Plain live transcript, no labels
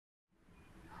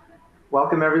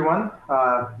Welcome, everyone.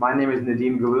 My name is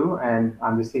Nadeem Galoo, and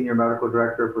I'm the Senior Medical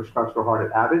Director for Structural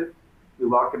Heart at Abbott. We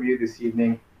welcome you this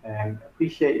evening and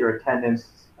appreciate your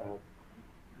attendance.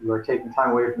 You are taking time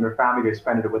away from your family to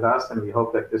spend it with us, and we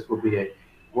hope that this will be a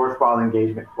worthwhile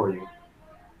engagement for you.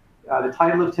 The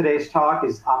title of today's talk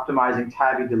is Optimizing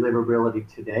TAVI Deliverability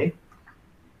Today.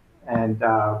 And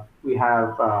we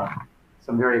have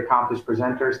some very accomplished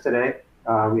presenters today.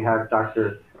 We have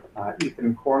Dr.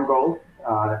 Ethan Korngold.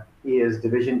 He is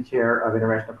Division Chair of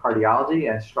Interventional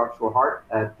Cardiology and Structural Heart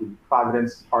at the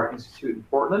Providence Heart Institute in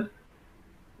Portland,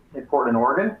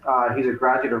 Oregon. He's a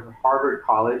graduate of Harvard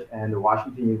College and the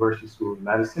Washington University School of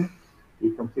Medicine. He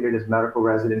completed his medical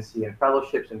residency and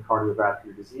fellowships in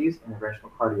cardiovascular disease, interventional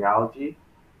cardiology,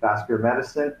 vascular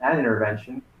medicine, and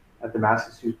intervention at the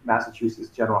Massachusetts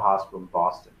General Hospital in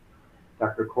Boston.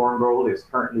 Dr. Korngold is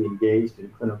currently engaged in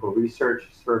clinical research,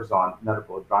 serves on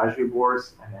medical advisory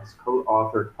boards, and has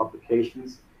co-authored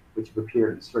publications which have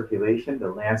appeared in Circulation,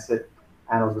 The Lancet,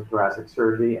 Annals of Thoracic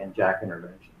Surgery, and JACC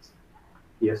Interventions.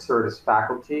 He has served as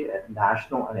faculty at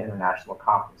national and international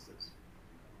conferences.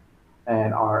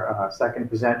 And our second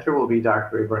presenter will be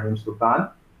Dr. Ibrahim Sultan.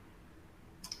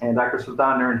 And Dr.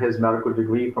 Sultan earned his medical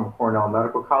degree from Cornell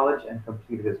Medical College and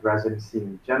completed his residency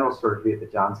in general surgery at the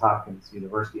Johns Hopkins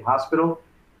University Hospital.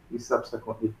 He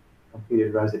subsequently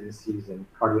completed residencies in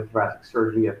cardiothoracic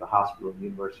surgery at the hospital of the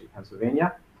University of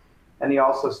Pennsylvania. And he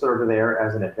also served there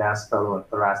as an advanced fellow in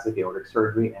thoracic aortic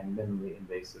surgery and minimally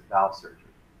invasive valve surgery.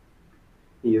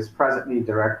 He is presently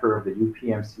director of the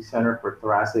UPMC Center for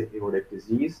Thoracic Aortic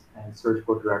Disease and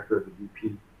surgical director of the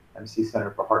UPMC Center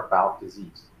for Heart Valve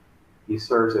Disease. He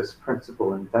serves as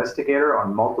principal investigator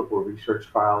on multiple research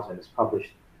trials and has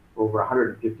published over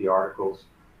 150 articles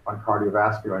on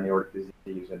cardiovascular and aortic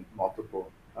disease in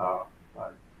multiple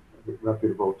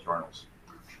reputable journals.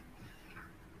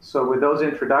 So with those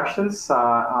introductions,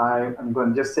 I'm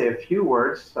going to just say a few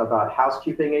words about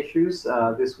housekeeping issues.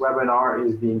 This webinar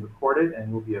is being recorded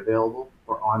and will be available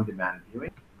for on-demand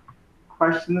viewing.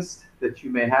 Questions that you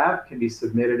may have can be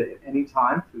submitted at any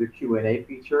time through the Q&A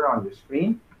feature on your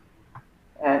screen.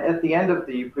 And at the end of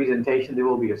the presentation, there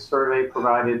will be a survey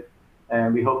provided,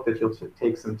 and we hope that you'll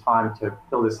take some time to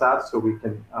fill this out so we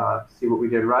can see what we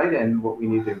did right and what we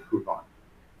need to improve on.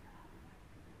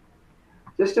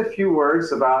 Just a few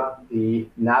words about the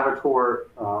Navitor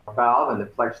valve and the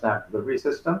FlexNav delivery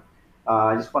system.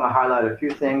 I just want to highlight a few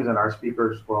things, and our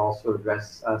speakers will also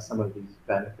address some of these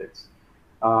benefits.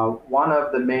 One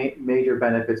of the major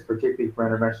benefits, particularly for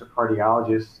interventional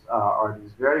cardiologists, are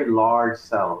these very large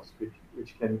cells,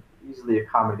 which can easily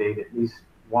accommodate at least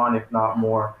one, if not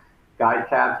more, guide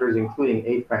catheters, including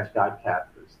 8 French guide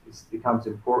catheters. This becomes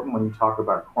important when you talk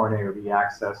about coronary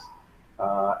reaccess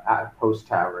at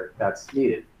post-TAVR if that's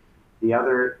needed. The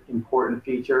other important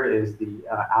feature is the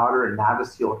outer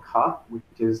navicule cuff, which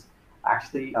is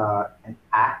actually an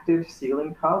active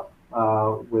sealing cuff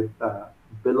with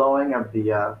billowing of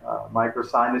the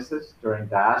microsinuses during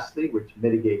diastole, which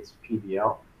mitigates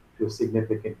PVL to a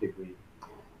significant degree.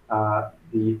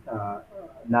 The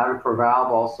Navitor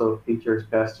valve also features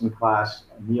best-in-class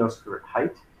neoskirt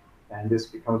height, and this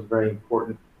becomes very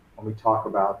important when we talk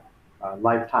about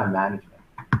lifetime management.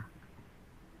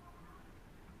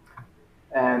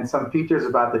 And some features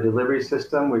about the delivery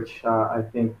system, which I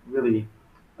think really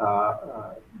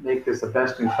make this a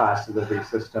best-in-class delivery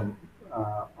system.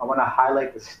 I want to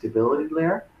highlight the stability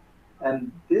layer.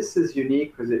 And this is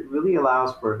unique because it really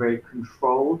allows for a very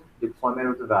controlled deployment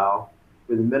of the valve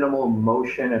with minimal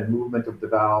motion and movement of the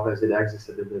valve as it exits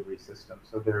the delivery system.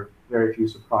 So there are very few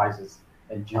surprises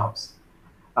and jumps.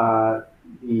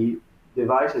 The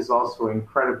device is also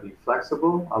incredibly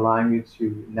flexible, allowing you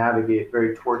to navigate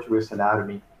very tortuous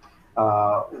anatomy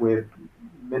with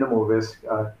minimal risk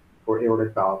for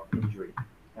aortic valve injury.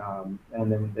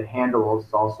 And then the handle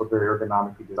is also very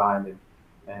ergonomically designed,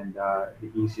 and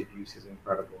the ease of use is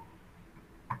incredible.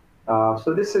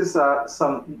 So this is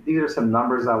these are some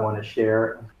numbers I want to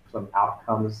share, some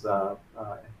outcomes.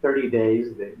 30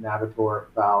 days, the Navitor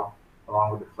valve,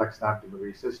 along with the FlexNav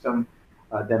delivery system,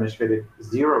 demonstrated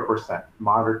 0%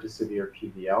 moderate to severe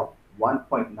PVL,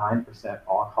 1.9%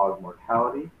 all-cause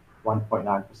mortality,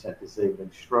 1.9%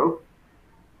 disabling stroke,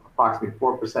 approximately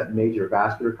 4% major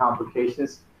vascular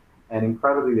complications, and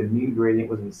incredibly, the mean gradient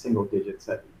was in single digits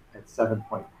at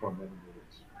 7.4 millimeters.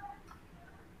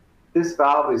 This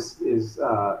valve is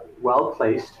well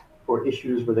placed for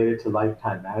issues related to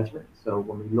lifetime management. So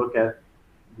when we look at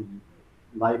the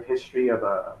life history of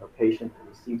a patient that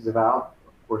receives a valve,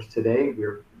 of course, today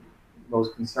we're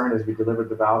most concerned as we deliver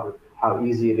the valve with how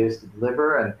easy it is to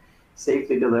deliver and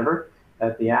safely deliver.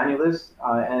 at the annulus,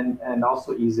 and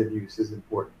also ease of use is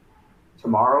important.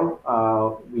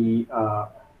 Tomorrow, we, of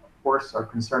course, are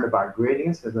concerned about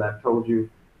gradients, as I've told you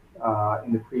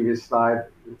in the previous slide.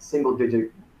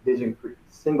 Single-digit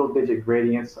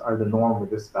gradients are the norm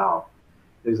with this valve.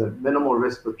 There's a minimal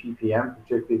risk for PPM,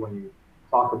 particularly when you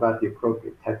talk about the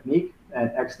appropriate technique,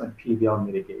 and excellent PVL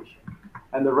mitigation.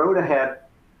 And the road ahead,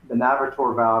 the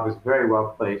Navitor valve is very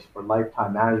well placed for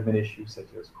lifetime management issues such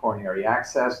as coronary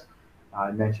access.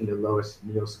 I mentioned the lowest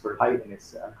needle skirt height, and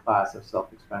it's a class of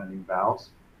self-expanding valves.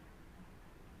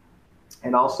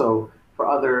 And also for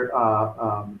other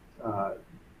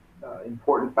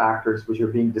important factors which are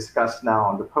being discussed now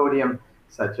on the podium,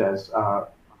 such as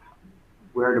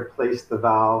where to place the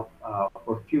valve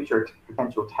for future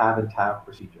potential TAV and TAV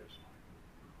procedures.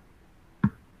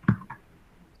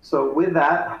 So with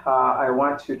that, I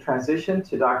want to transition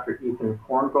to Dr. Ibrahim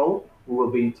Korngold, who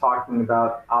will be talking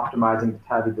about optimizing the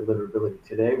TAVI deliverability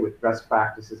today with best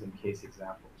practices and case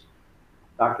examples.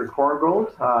 Dr.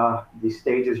 Korngold, the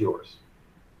stage is yours.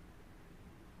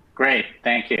 Great,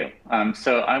 thank you.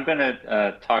 So I'm going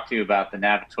to talk to you about the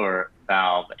Navitor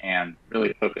valve and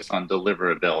really focus on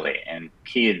deliverability and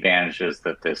key advantages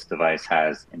that this device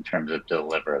has in terms of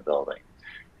deliverability.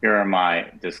 Here are my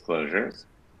disclosures.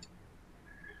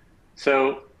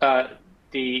 So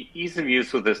the ease of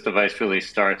use with this device really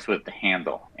starts with the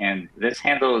handle, and this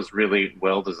handle is really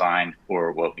well designed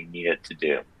for what we need it to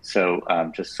do. So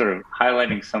just sort of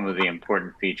highlighting some of the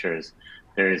important features.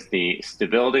 There's the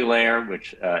stability layer,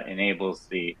 which enables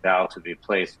the valve to be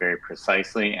placed very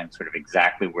precisely and sort of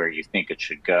exactly where you think it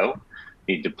should go.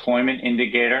 The deployment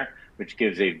indicator, which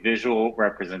gives a visual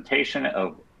representation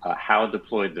of how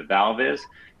deployed the valve is.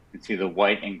 You can see the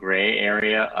white and gray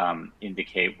area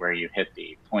indicate where you hit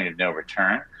the point of no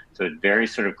return. So it's very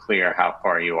sort of clear how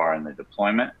far you are in the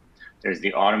deployment. There's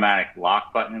the automatic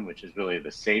lock button, which is really the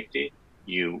safety.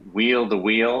 You wheel the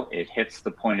wheel, it hits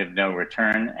the point of no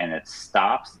return, and it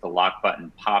stops. The lock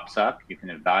button pops up. You can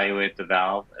evaluate the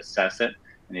valve, assess it,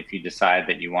 and if you decide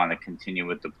that you want to continue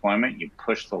with deployment, you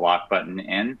push the lock button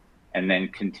in and then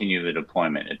continue the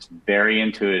deployment. It's very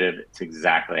intuitive. It's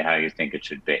exactly how you think it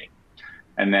should be.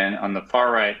 And then on the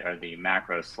far right are the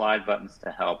macro slide buttons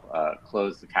to help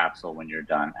close the capsule when you're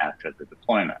done after the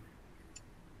deployment.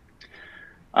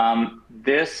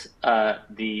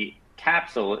 The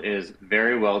capsule is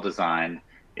very well designed.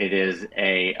 It is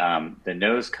the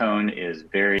nose cone is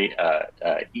very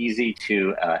easy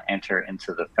to enter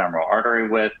into the femoral artery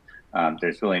with.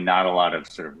 There's really not a lot of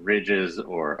sort of ridges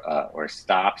or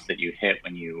stops that you hit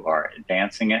when you are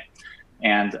advancing it.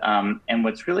 And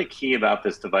what's really key about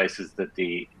this device is that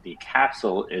the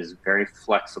capsule is very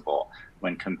flexible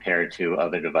when compared to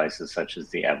other devices such as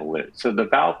the Evolut. So the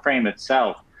valve frame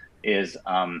itself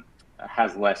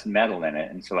has less metal in it,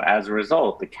 and so as a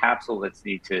result, the capsule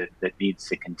that needs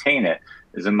to contain it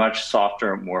is a much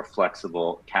softer, more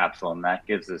flexible capsule, and that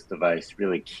gives this device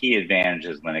really key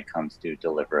advantages when it comes to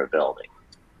deliverability.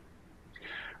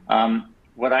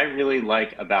 What I really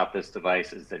like about this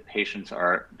device is that patients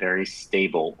are very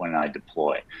stable when I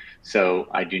deploy. So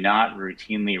I do not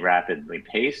routinely rapidly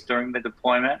pace during the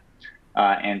deployment,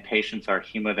 and patients are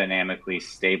hemodynamically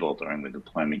stable during the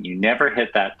deployment. You never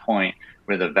hit that point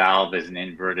where the valve is an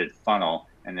inverted funnel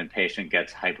and the patient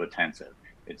gets hypotensive.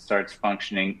 It starts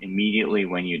functioning immediately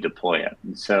when you deploy it.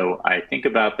 And so I think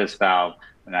about this valve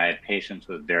when I have patients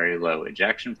with very low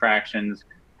ejection fractions,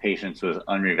 patients with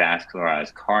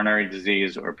unrevascularized coronary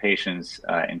disease, or patients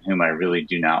in whom I really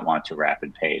do not want to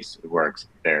rapid pace. It works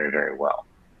very, very well.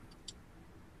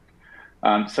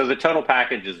 So the total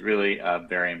package is really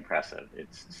very impressive.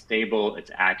 It's stable, it's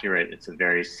accurate, it's a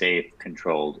very safe,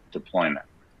 controlled deployment.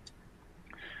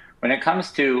 When it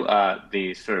comes to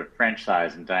the sort of French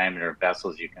size and diameter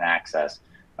vessels you can access,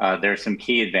 there are some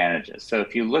key advantages. So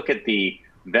if you look at the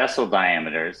vessel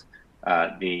diameters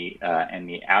and the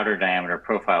outer diameter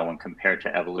profile when compared to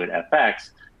Evolut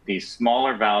FX, the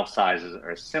smaller valve sizes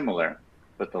are similar,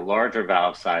 but the larger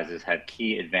valve sizes have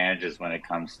key advantages when it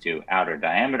comes to outer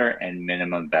diameter and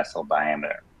minimum vessel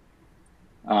diameter.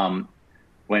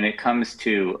 When it comes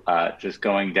to just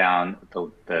going down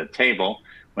the table,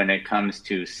 when it comes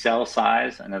to cell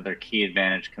size, another key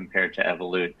advantage compared to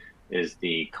Evolut is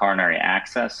the coronary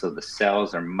access. So the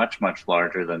cells are much, much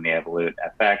larger than the Evolut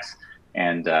FX.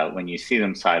 And when you see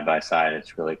them side by side,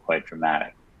 it's really quite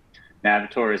dramatic.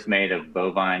 Navitor is made of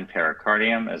bovine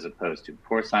pericardium as opposed to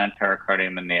porcine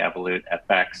pericardium in the Evolut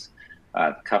FX.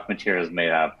 The cuff material is made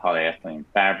out of polyethylene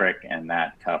fabric, and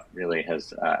that cuff really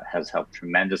has helped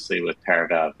tremendously with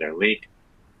paravalvular leak.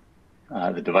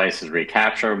 The device is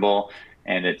recapturable.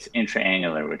 and it's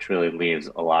intraannular, which really leaves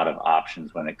a lot of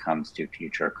options when it comes to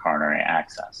future coronary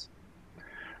access.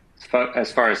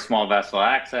 As far as small vessel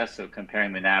access, so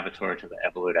comparing the Navitor to the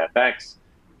Evolut FX,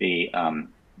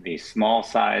 the small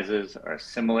sizes are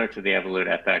similar to the Evolut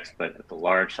FX, but at the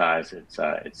large size, it's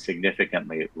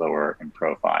significantly lower in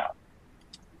profile.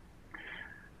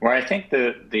 Where I think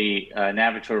the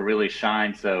Navitor really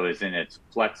shines, though, is in its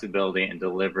flexibility and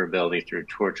deliverability through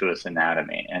tortuous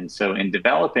anatomy. And so in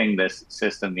developing this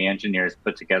system, the engineers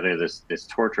put together this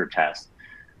torture test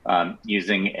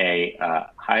using a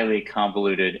highly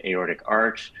convoluted aortic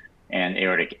arch and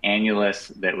aortic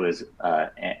annulus that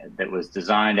was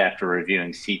designed after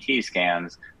reviewing CT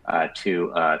scans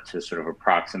to sort of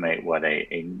approximate what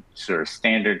a sort of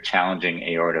standard challenging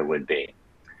aorta would be.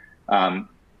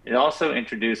 It also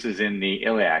introduces in the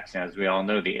iliacs. As we all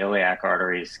know, the iliac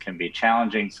arteries can be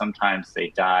challenging. Sometimes they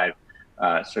dive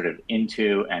sort of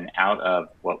into and out of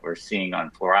what we're seeing on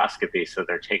fluoroscopy, so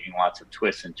they're taking lots of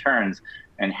twists and turns.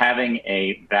 And having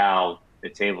a valve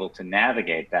that's able to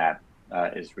navigate that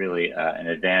is really an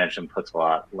advantage and puts a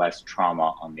lot less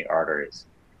trauma on the arteries.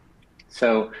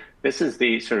 So this is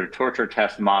the sort of torture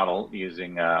test model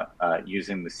using the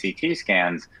CT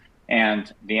scans,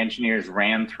 and the engineers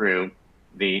ran through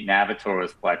the Navitor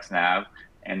with FlexNav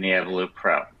and the Evolut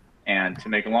Pro. And to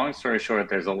make a long story short,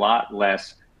 there's a lot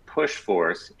less push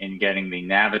force in getting the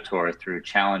Navitor through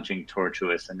challenging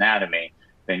tortuous anatomy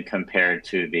than compared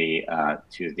to the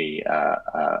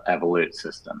Evolut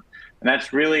system. And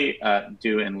that's really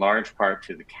due in large part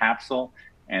to the capsule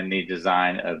and the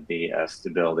design of the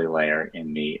stability layer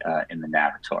in the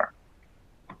Navitor.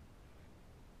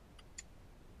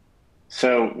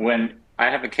 So when I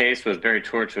have a case with very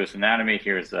tortuous anatomy,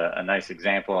 here's a nice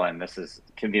example, and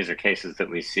these are cases that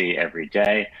we see every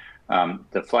day.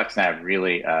 The FlexNav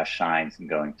really shines in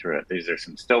going through it. These are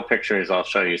some still pictures. I'll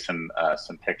show you some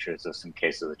pictures of some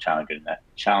cases of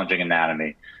challenging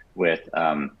anatomy with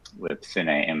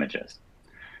Cine images.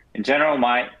 In general,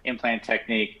 my implant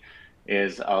technique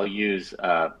is I use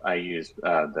the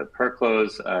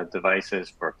PerClose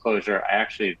devices for closure. I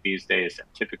actually these days am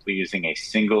typically using a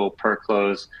single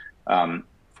PerClose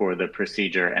for the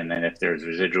procedure, and then if there's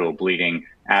residual bleeding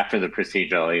after the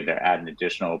procedure, I'll either add an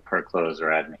additional PerClose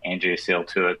or add an angioseal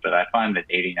to it. But I find that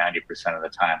 80–90% of the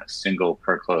time, a single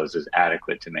PerClose is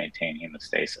adequate to maintain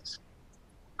hemostasis.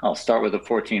 I'll start with a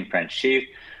 14 French sheath,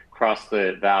 cross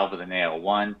the valve with a nail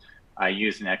 1. I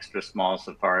use an extra small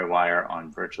safari wire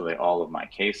on virtually all of my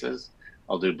cases.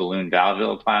 I'll do balloon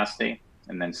valvuloplasty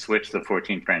and then switch the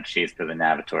 14 French sheath to the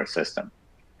Navitor system.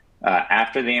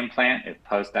 After the implant, if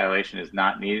post-dilation is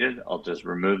not needed, I'll just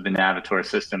remove the Navitor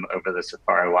system over the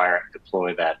safari wire and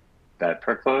deploy that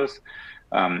PerClose.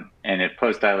 And if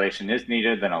post-dilation is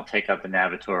needed, then I'll take out the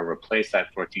Navitor, replace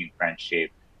that 14 French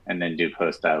sheath, and then do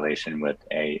post-dilation with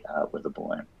a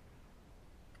balloon.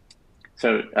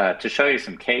 So to show you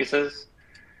some cases,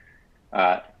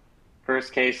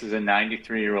 first case is a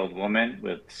 93-year-old woman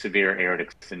with severe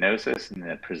aortic stenosis and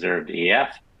a preserved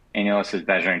EF. Annulus is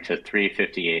measuring to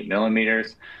 358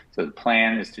 millimeters. So the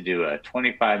plan is to do a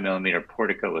 25 millimeter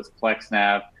portico with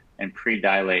FlexNav and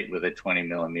pre-dilate with a 20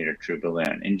 millimeter true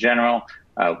balloon. In general,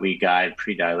 we guide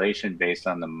pre-dilation based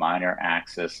on the minor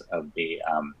axis of the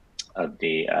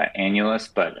annulus,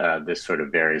 but this sort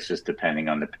of varies just depending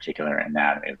on the particular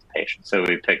anatomy of the patient. So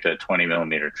we picked a 20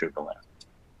 millimeter true balloon.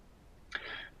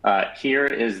 Here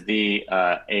is the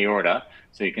aorta.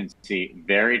 So you can see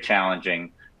very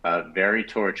challenging, very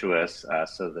tortuous.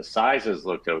 So the sizes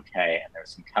looked okay, and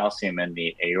there's some calcium in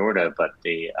the aorta, but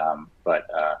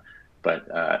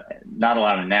not a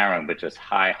lot of narrowing, but just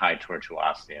high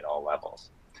tortuosity at all levels.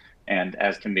 And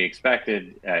as can be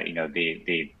expected,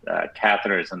 the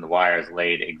catheters and the wires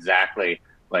laid exactly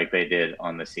like they did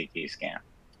on the CT scan.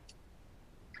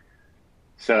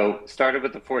 So started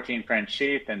with the 14 French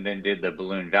sheath and then did the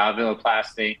balloon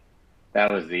valvuloplasty. That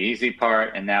was the easy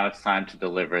part, and now it's time to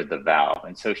deliver the valve.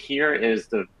 And so here is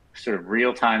the sort of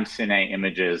real-time Cine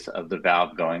images of the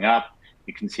valve going up.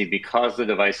 You can see because the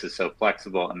device is so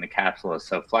flexible and the capsule is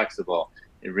so flexible,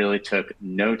 it really took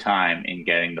no time in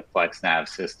getting the FlexNav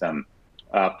system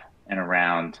up and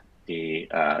around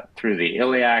through the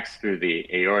iliacs, through the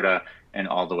aorta, and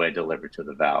all the way delivered to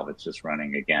the valve. It's just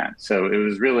running again. So it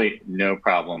was really no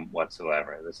problem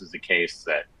whatsoever. This is a case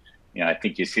that, I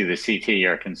think you see the CT,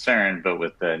 you're concerned, but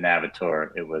with the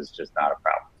Navitor, it was just not a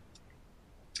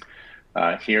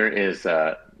problem. Here is,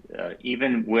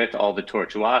 even with all the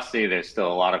tortuosity, there's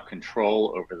still a lot of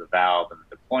control over the valve and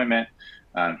the deployment.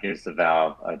 Here's the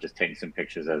valve, just taking some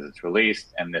pictures as it's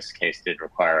released. And this case did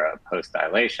require a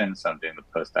post-dilation, so I'm doing the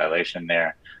post-dilation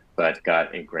there, but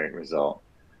got a great result.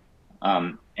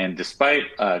 And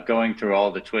despite going through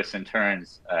all the twists and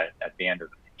turns at the end of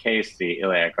the case, the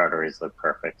iliac arteries look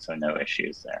perfect, so no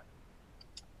issues there.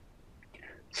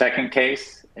 Second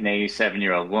case, an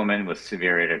 87-year-old woman with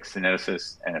severe aortic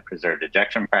stenosis and a preserved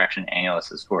ejection fraction. Annulus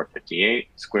is 458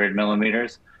 squared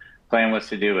millimeters. Plan was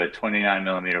to do a 29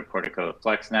 millimeter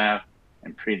porticoflex nav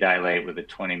and pre-dilate with a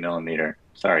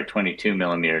 22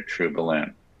 millimeter true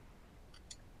balloon.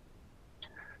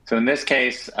 So in this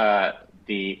case,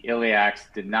 the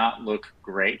iliacs did not look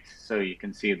great. So you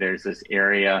can see there's this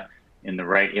area in the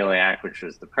right iliac, which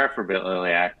was the preferable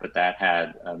iliac, but that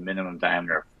had a minimum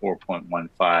diameter of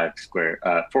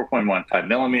 4.15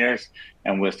 millimeters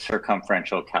and with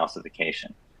circumferential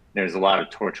calcification. There's a lot of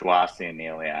tortuosity in the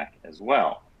iliac as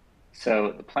well.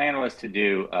 So the plan was to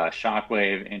do a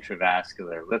shockwave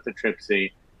intravascular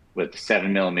lithotripsy with a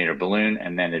 7 millimeter balloon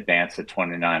and then advance a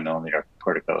 29 millimeter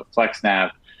porticoflex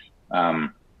nav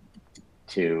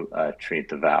to treat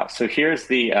the valve. So here's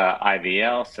the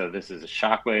IVL. So this is a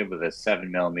shockwave with a 7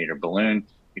 millimeter balloon.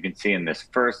 You can see in this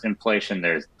first inflation,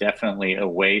 there's definitely a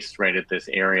waist right at this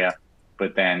area.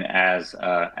 But then as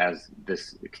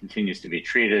this continues to be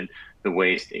treated, the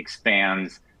waist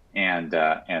expands, and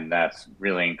that's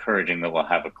really encouraging that we'll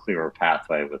have a clearer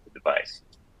pathway with the device.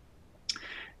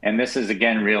 And this is,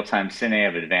 again, real-time cine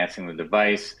of advancing the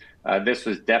device. This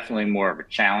was definitely more of a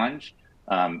challenge.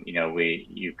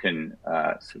 We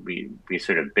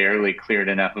sort of barely cleared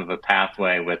enough of a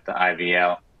pathway with the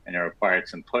IVL, and it required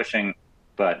some pushing,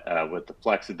 but with the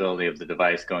flexibility of the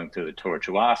device going through the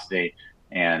tortuosity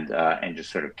and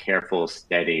just sort of careful,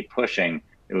 steady pushing,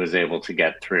 it was able to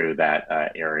get through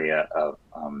that area of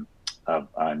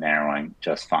narrowing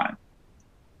just fine.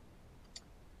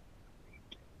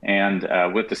 And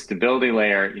with the stability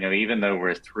layer, even though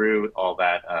we're through all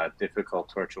that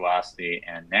difficult tortuosity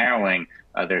and narrowing,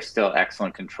 there's still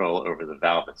excellent control over the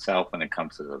valve itself when it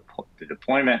comes to the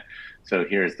deployment. So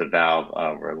here's the valve.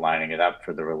 We're lining it up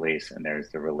for the release, and there's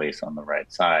the release on the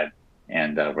right side.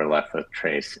 And we're left with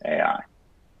trace AI.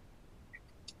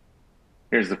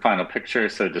 Here's the final picture.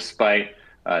 So despite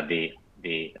the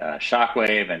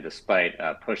shockwave and despite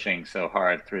pushing so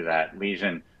hard through that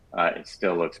lesion, it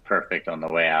still looks perfect on the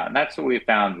way out. And that's what we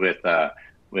found with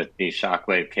these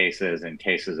shockwave cases and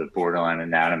cases of borderline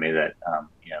anatomy that,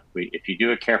 if you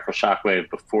do a careful shockwave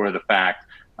before the fact,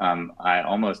 I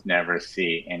almost never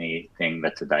see anything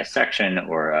that's a dissection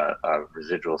or a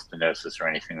residual stenosis or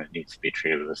anything that needs to be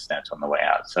treated with a stent on the way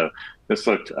out. So this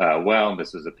looked well.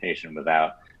 This was a patient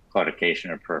without claudication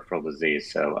or peripheral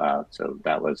disease. So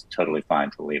that was totally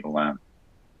fine to leave alone.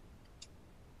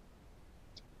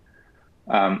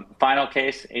 Final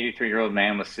case, 83-year-old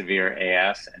man with severe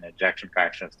AS and ejection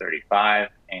fraction of 35.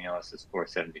 Annulus is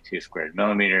 472 squared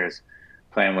millimeters.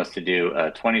 Plan was to do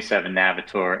a 27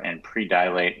 Navitor and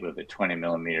pre-dilate with a 20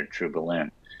 millimeter true balloon.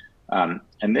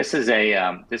 And this is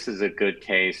a good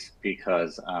case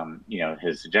because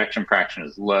his ejection fraction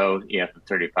is low, EF of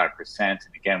 35%. And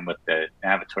again, with the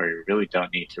Navitor, you really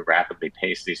don't need to rapidly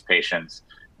pace these patients,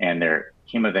 and they're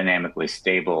hemodynamically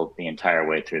stable the entire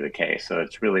way through the case. So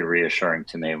it's really reassuring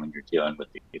to me when you're dealing with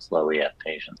these low EF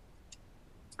patients.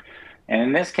 And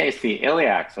in this case, the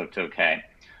iliacs looked okay,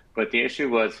 but the issue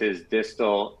was his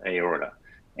distal aorta.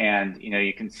 And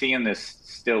you can see in this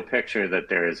still picture that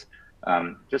there's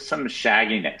just some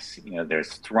shagginess.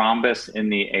 There's thrombus in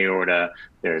the aorta.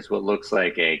 There's what looks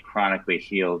like a chronically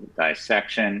healed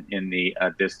dissection in the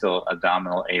distal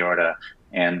abdominal aorta.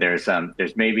 And there's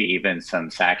maybe even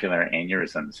some saccular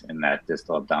aneurysms in that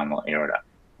distal abdominal aorta.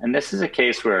 And this is a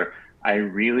case where I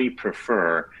really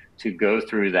prefer to go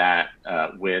through that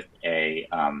with an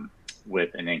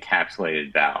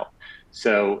encapsulated valve.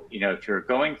 So, if you're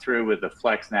going through with the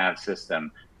FlexNav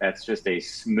system, that's just a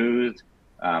smooth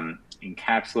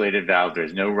encapsulated valve.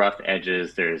 There's no rough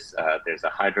edges. There's a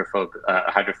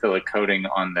hydrophilic coating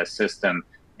on the system,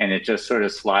 and it just sort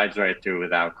of slides right through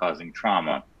without causing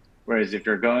trauma. Whereas if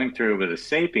you're going through with a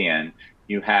Sapien,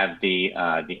 you have the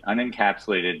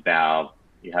unencapsulated valve,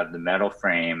 you have the metal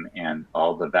frame and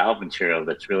all the valve material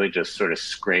that's really just sort of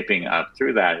scraping up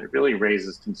through that. It really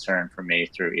raises concern for me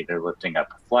through either lifting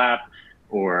up a flap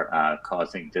or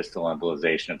causing distal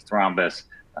embolization of thrombus.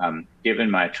 Given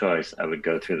my choice, I would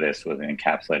go through this with an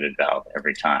encapsulated valve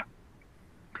every time.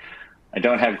 I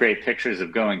don't have great pictures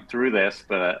of going through this,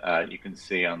 but you can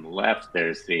see on the left,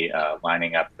 there's the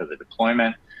lining up for the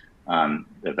deployment.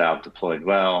 The valve deployed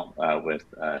well with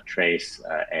trace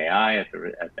AI at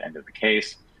the end of the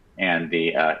case, and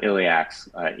the iliacs,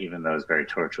 even though it's very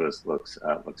tortuous, looks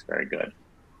very good.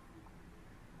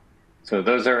 So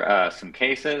those are some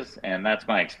cases, and that's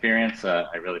my experience.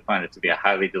 I really find it to be a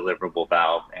highly deliverable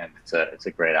valve, and it's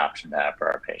a great option to have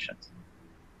for our patients.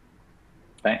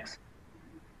 Thanks.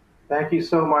 Thank you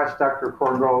so much, Dr.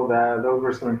 Korngold. Those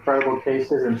were some incredible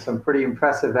cases and some pretty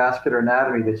impressive vascular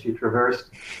anatomy that you traversed.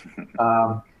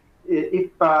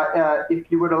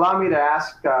 If you would allow me to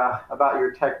ask about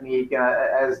your technique,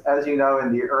 as you know,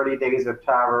 in the early days of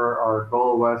TAVR, our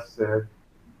goal was to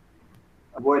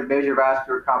avoid major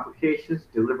vascular complications,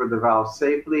 deliver the valve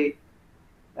safely,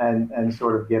 and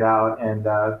sort of get out. And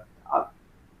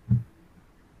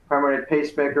permanent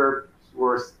pacemakers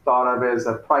were thought of as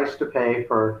a price to pay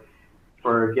for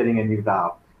getting a new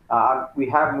valve. We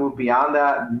have moved beyond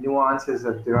that. Nuances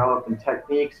have developed in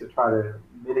techniques to try to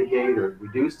mitigate or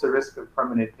reduce the risk of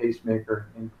permanent pacemaker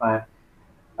implant.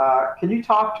 Can you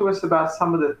talk to us about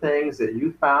some of the things that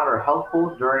you found are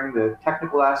helpful during the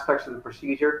technical aspects of the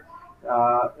procedure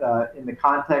in the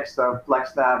context of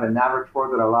FlexNav and Navitor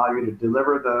that allow you to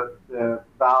deliver the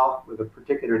valve with a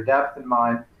particular depth in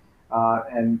mind?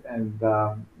 What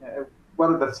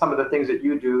are some of the things that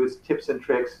you do as tips and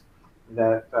tricks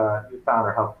that you found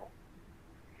are helpful?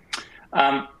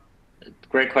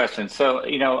 Great question. So,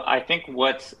 I think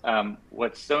what's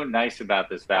so nice about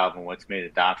this valve and what's made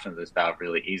adoption of this valve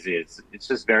really easy is it's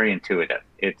just very intuitive.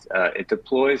 It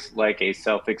deploys like a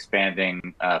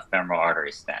self-expanding femoral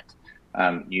artery stent.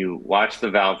 You watch the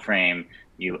valve frame,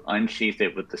 you unsheath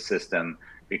it with the system.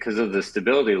 Because of the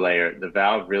stability layer, the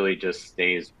valve really just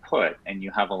stays put, and you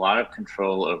have a lot of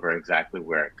control over exactly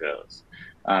where it goes.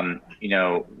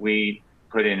 We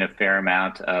put in a fair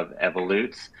amount of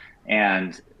evolutes,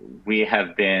 and we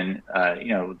have been,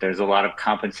 there's a lot of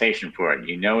compensation for it.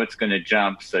 It's going to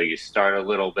jump, so you start a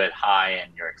little bit high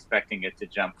and you're expecting it to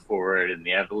jump forward, and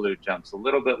the evolute jumps a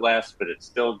little bit less, but it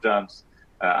still jumps.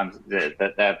 The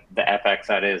FX,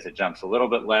 that is, it jumps a little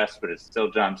bit less, but it still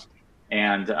jumps.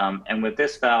 And with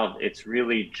this valve, it's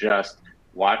really just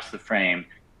watch the frame,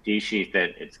 desheath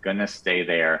it, it's going to stay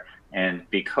there. And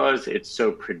because it's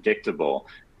so predictable,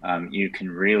 you can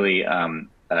really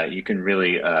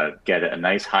get a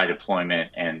nice high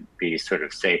deployment and be sort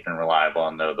of safe and reliable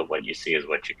and know that what you see is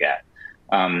what you get.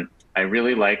 I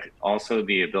really like also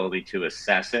the ability to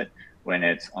assess it when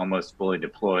it's almost fully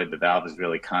deployed. The valve is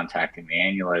really contacting the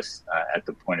annulus at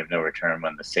the point of no return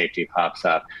when the safety pops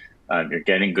up. You're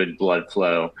getting good blood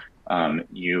flow. And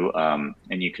you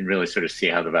can really sort of see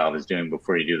how the valve is doing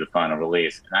before you do the final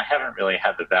release. And I haven't really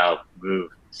had the valve move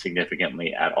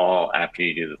significantly at all after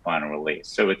you do the final release.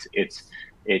 So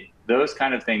those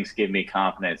kind of things give me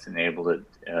confidence and able to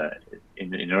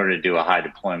in order to do a high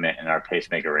deployment, and our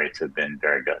pacemaker rates have been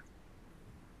very good.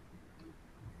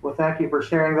 Well, thank you for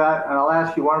sharing that. And I'll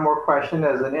ask you one more question.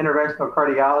 As an interventional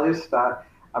cardiologist,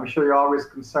 I'm sure you're always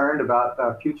concerned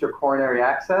about future coronary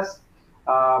access.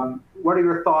 What are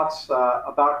your thoughts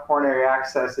about coronary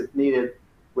access, if needed,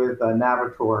 with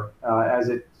Navitor as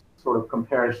it sort of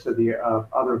compares to the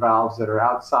other valves that are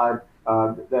outside,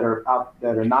 that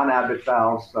are non-Abbott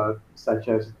valves, such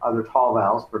as other tall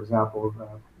valves, for example,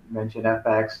 you mentioned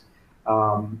FX,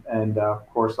 and of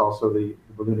course also the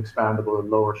balloon expandable and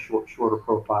lower, shorter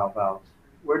profile valves.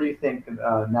 Where do you think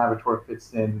Navitor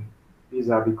fits in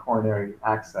vis-a-vis coronary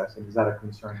access, and is that a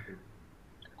concern for you?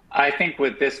 I think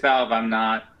with this valve, I'm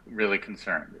not really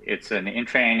concerned. It's an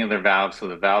intraannular valve, so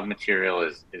the valve material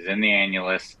is in the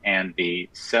annulus, and the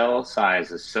cell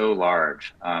size is so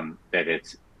large that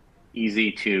it's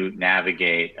easy to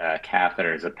navigate a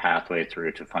catheter as a pathway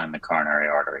through to find the coronary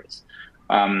arteries.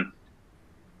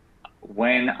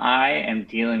 When I am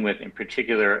dealing with, in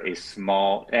particular, a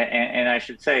small, and I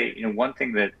should say, one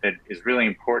thing that is really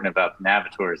important about the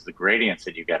Navitor is the gradients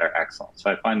that you get are excellent. So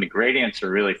I find the gradients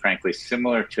are really, frankly,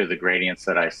 similar to the gradients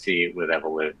that I see with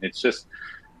Evolut. It's just,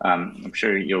 I'm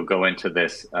sure you'll go into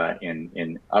this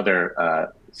in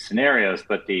other scenarios,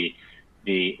 but the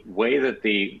way that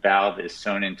the valve is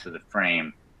sewn into the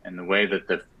frame and the way that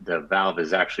the valve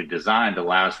is actually designed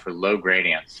allows for low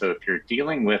gradients. So if you're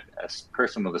dealing with a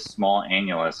person with a small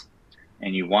annulus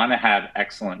and you want to have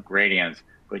excellent gradients,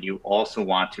 but you also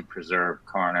want to preserve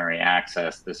coronary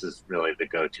access, this is really the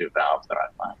go-to valve that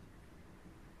I find.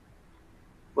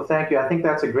 Well, thank you. I think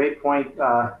that's a great point,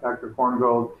 Dr.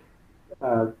 Korngold.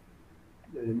 The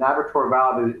Navitor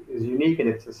valve is unique, and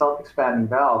it's a self-expanding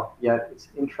valve, yet it's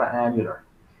intraannular.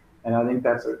 And I think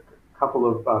that's a couple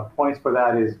of points for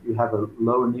that is you have a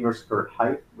low near-skirt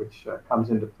height, which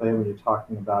comes into play when you're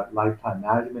talking about lifetime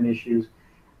management issues.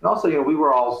 And also, we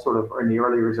were all sort of, in the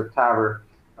early years of TAVR,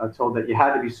 told that you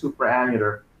had to be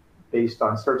supraannular based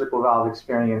on surgical valve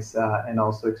experience and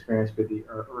also experience with the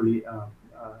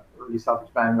early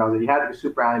self-expanding valves that you had to be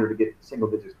supraannular to get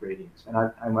single-digit gradients. And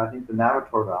I think the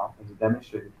Navitor valve has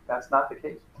demonstrated that's not the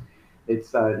case.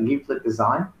 It's leaflet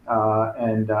design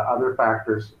and other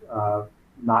factors,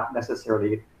 not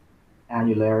necessarily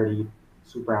annularity,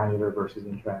 supraannular versus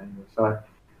intraannular. So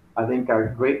I think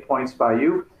great points by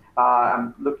you.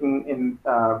 I'm looking in,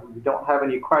 we don't have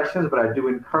any questions, but I do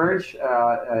encourage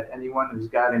anyone who's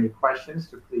got any questions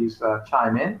to please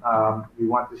chime in. We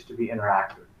want this to be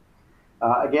interactive.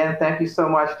 Again, thank you so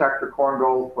much, Dr.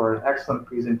 Korngold, for an excellent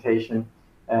presentation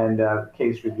and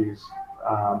case reviews.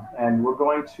 And we're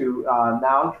going to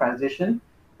now transition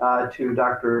to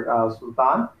Dr.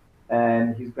 Sultan,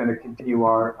 and he's going to continue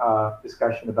our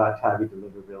discussion about TAVI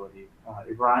deliverability.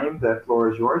 Ibrahim, the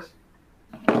floor is yours.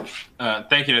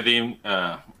 Thank you, Nadim.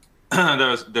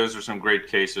 Those are some great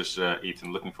cases,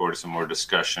 Ethan. Looking forward to some more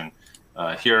discussion.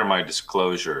 Here are my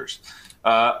disclosures.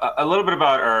 A little bit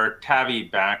about our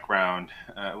TAVI background.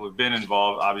 We've been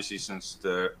involved, obviously, since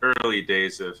the early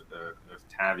days of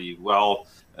TAVI, well,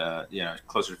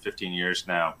 closer to 15 years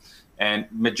now. And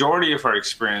majority of our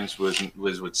experience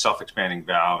was with self-expanding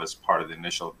valve as part of the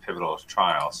initial pivotal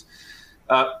trials.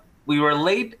 We were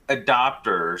late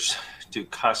adopters to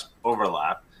cusp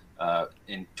overlap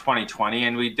in 2020,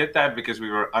 and we did that because we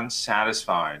were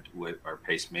unsatisfied with our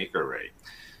pacemaker rate.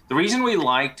 The reason we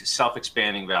liked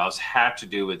self-expanding valves had to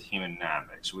do with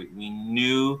hemodynamics. We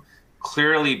knew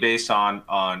clearly, based on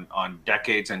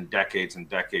decades and decades and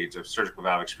decades of surgical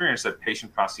valve experience, that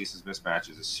patient prosthesis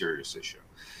mismatch is a serious issue.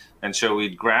 And so we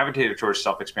gravitated towards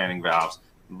self-expanding valves,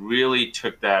 really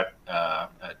took that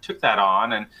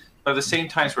on, and but at the same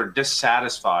time, we're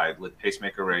dissatisfied with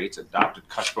pacemaker rates, adopted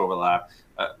cusp overlap,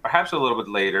 perhaps a little bit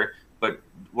later, but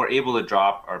we're able to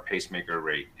drop our pacemaker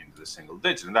rate into the single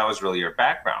digit, and that was really our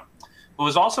background. What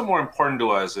was also more important to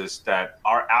us is that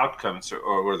our outcomes,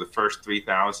 or the first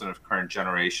 3,000 of current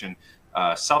generation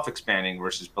self-expanding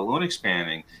versus balloon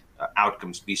expanding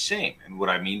outcomes, be same. And what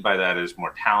I mean by that is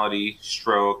mortality,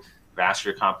 stroke,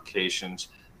 vascular complications,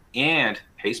 and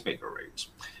pacemaker rates.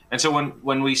 And so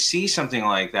when we see something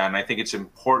like that, and I think it's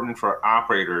important for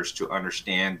operators to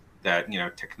understand that,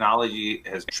 technology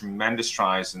has tremendous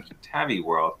strides in the TAVI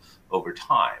world over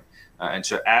time. And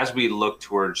so as we look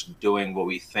towards doing what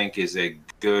we think is a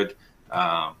good,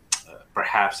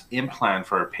 perhaps implant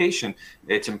for a patient,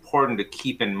 it's important to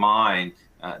keep in mind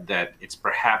that it's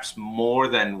perhaps more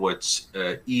than what's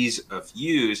ease of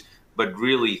use, but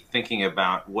really thinking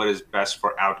about what is best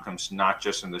for outcomes, not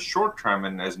just in the short term,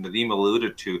 and as Nadim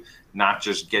alluded to, not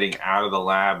just getting out of the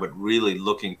lab, but really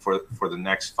looking for the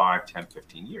next 5, 10,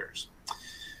 15 years.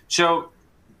 So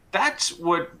that's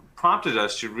what prompted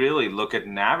us to really look at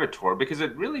Navitor, because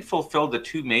it really fulfilled the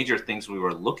two major things we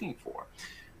were looking for.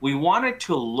 We wanted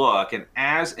to look, and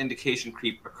as indication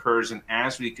creep occurs and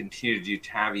as we continue to do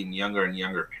TAVI in younger and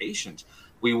younger patients,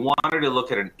 we wanted to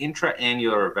look at an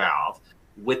intraannular valve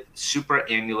with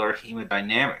supraannular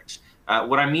hemodynamics.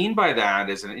 What I mean by that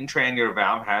is an intraannular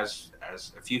valve has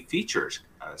a few features,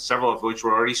 several of which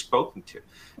were already spoken to.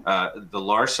 The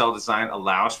large cell design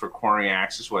allows for coronary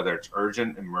access, whether it's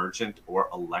urgent, emergent, or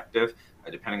elective,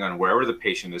 depending on wherever the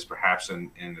patient is, perhaps in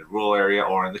the rural area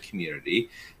or in the community.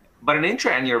 But an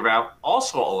intraannular valve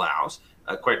also allows,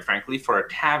 quite frankly, for a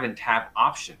TAV and TAV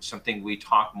option, something we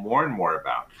talk more and more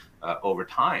about over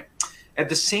time. At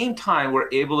the same time, we're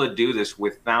able to do this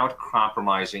without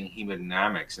compromising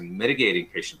hemodynamics and mitigating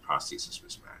patient prosthesis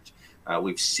mismatch.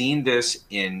 We've seen this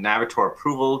in Navitor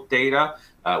approval data.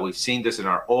 We've seen this in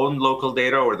our own local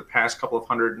data over the past couple of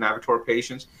hundred Navitor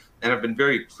patients, and have been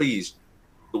very pleased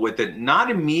with it, not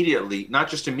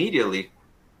just immediately,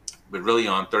 but really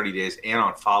on 30 days and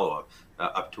on follow-up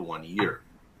up to 1 year.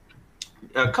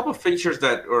 A couple of features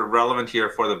that are relevant here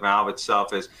for the valve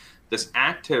itself is this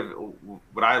active,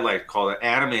 what I like to call an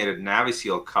animated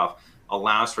Naviseal cuff,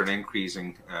 allows for an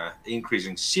increasing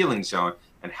sealing zone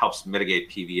and helps mitigate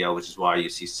PVL, which is why you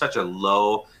see such a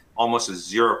low, almost a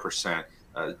 0%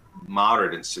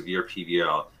 moderate and severe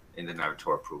PVL in the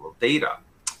Navitor approval data.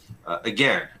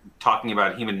 Again, talking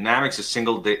about hemodynamics, a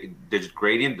single-digit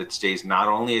gradient that stays not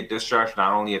only at discharge,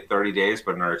 not only at 30 days,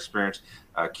 but in our experience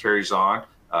carries on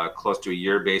close to a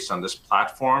year based on this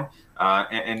platform,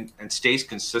 and stays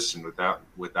consistent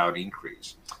without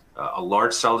increase. A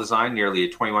large cell design, nearly a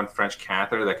 21 French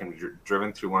catheter that can be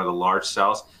driven through one of the large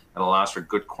cells and allows for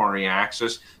good coronary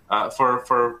access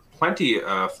for plenty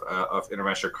of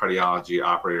interventional cardiology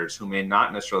operators who may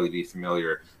not necessarily be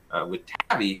familiar with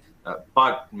TAVI,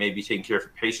 but may be taking care of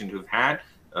a patient who've had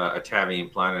a TAVI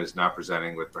implant and is now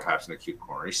presenting with perhaps an acute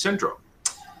coronary syndrome.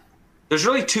 There's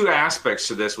really two aspects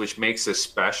to this which makes this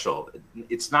special.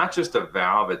 It's not just a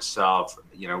valve itself.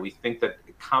 We think that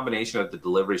combination of the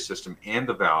delivery system and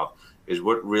the valve is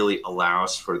what really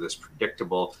allows for this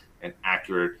predictable and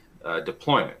accurate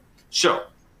deployment. So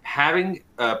having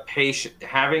a patient,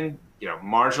 having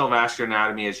marginal vascular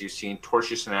anatomy, as you've seen,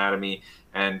 tortuous anatomy,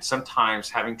 and sometimes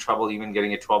having trouble even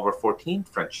getting a 12 or 14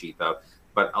 French sheath out,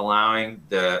 but allowing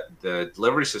the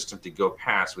delivery system to go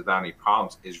past without any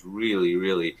problems is really,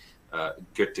 really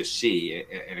good to see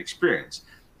and experience.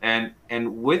 And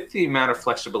with the amount of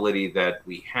flexibility that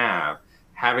we have,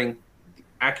 having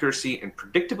accuracy and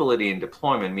predictability in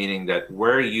deployment, meaning that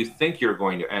where you think you're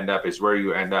going to end up is where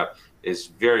you end up, is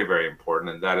very, very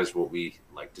important, and that is what we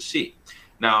like to see.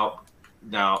 Now,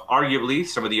 arguably,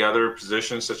 some of the other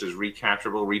positions, such as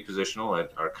recapturable, repositional,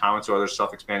 are common to other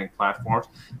self-expanding platforms,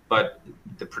 but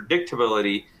the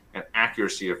predictability and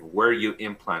accuracy of where you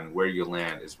implant and where you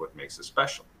land is what makes it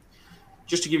special.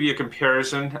 Just to give you a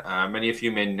comparison, many of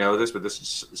you may know this, but this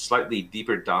is a slightly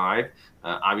deeper dive.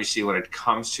 Obviously, when it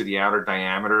comes to the outer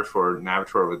diameter for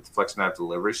Navitor with FlexNav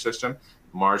delivery system,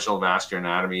 marginal vascular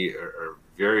anatomy are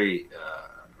very,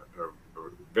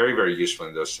 very useful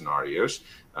in those scenarios.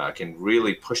 Can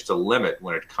really push the limit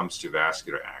when it comes to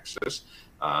vascular access.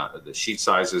 The sheet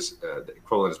size is the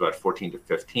equivalent is about 14 to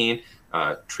 15.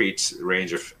 Treats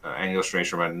range of annulus range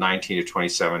from about 19 to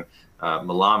 27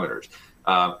 millimeters.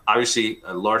 Obviously,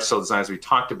 large cell designs we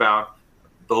talked about,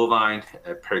 bovine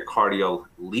pericardial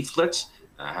leaflets,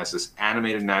 has this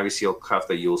animated Naviseal cuff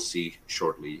that you'll see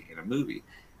shortly in a movie.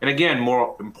 And again,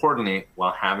 more importantly,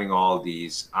 while having all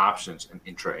these options in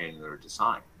intra-annular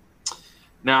design.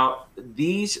 Now,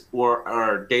 these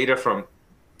are data from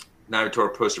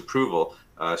Navitor post-approval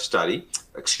study,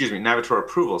 Navitor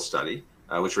approval study,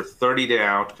 which were 30-day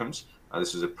outcomes.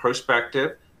 This is a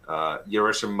prospective,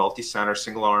 universal multi-center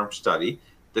single-arm study.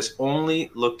 This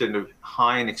only looked into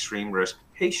high and extreme risk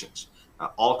patients.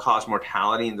 All-cause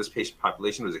mortality in this patient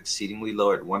population was exceedingly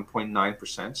low at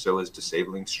 1.9%, so is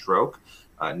disabling stroke.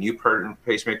 New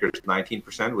pacemaker is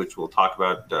 19%, which we'll talk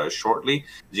about shortly.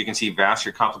 As you can see,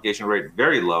 vascular complication rate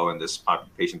very low in this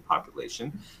patient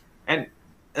population, and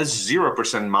a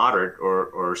 0% moderate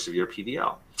or severe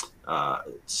PVL.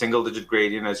 Single-digit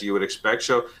gradient, as you would expect.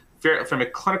 So from a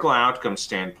clinical outcome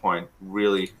standpoint,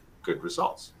 really good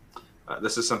results.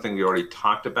 This is something we already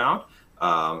talked about.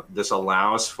 This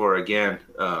allows for, again,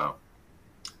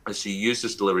 as you use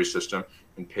this delivery system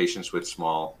in patients with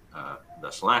small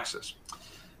vessel access.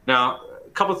 Now, a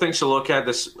couple of things to look at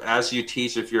this as you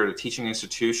teach. If you're at a teaching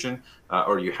institution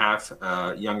or you have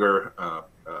younger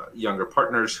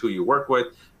partners who you work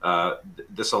with,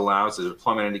 this allows, the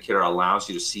deployment indicator allows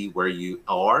you to see where you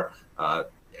are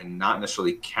and not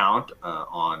necessarily count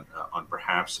on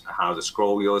perhaps how the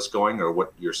scroll wheel is going or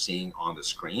what you're seeing on the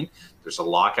screen. There's a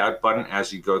lockout button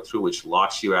as you go through, which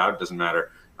locks you out. It doesn't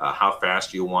matter how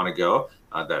fast you want to go.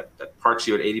 That parks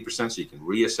you at 80%, so you can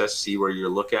reassess, see where you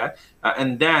look at,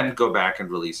 and then go back and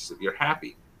release if you're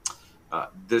happy.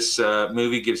 This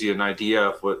movie gives you an idea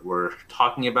of what we're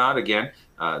talking about. Again,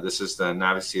 this is the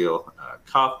Naviseal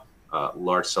cuff,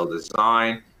 large cell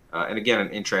design, and again, an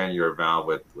intra-annular valve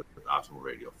with optimal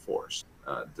radial force.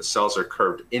 The cells are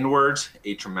curved inwards,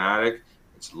 atraumatic.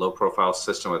 It's a low-profile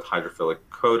system with hydrophilic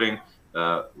coating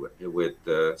with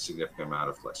a significant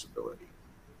amount of flexibility.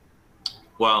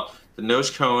 While the nose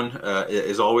cone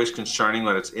is always concerning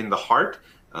when it's in the heart,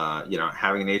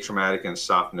 having an atraumatic and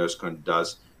soft nose cone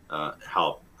does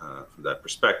help from that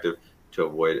perspective to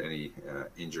avoid any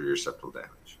injury or septal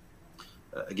damage.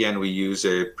 Again, we use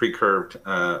a pre-shaped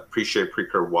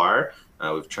pre-curved wire.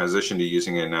 We've transitioned to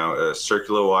using a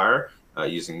circular wire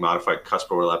using modified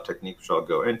cusp overlap technique, which I'll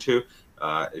go into.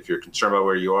 If you're concerned about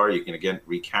where you are, you can again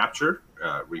recapture,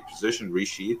 reposition,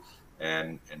 resheath,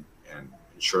 and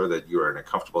ensure that you are in a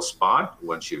comfortable spot.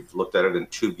 Once you've looked at it in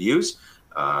two views,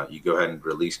 you go ahead and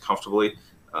release comfortably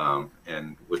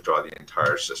and withdraw the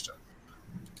entire system.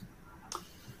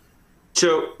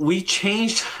 So we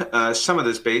changed some of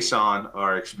this based on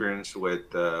our experience with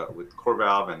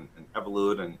CoreValve and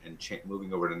Evolut and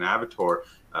moving over to Navitor.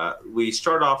 We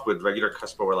started off with regular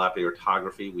cusp overlap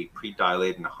aortography. We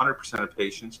pre-dilate in 100% of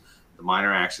patients. The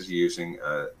minor axis using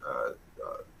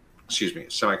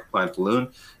semi-compliant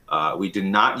balloon. We did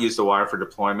not use the wire for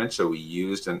deployment, so we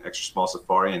used an extra small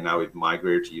Safari, and now we've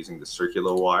migrated to using the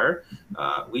circular wire.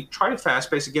 We tried a fast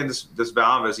pace. Again, this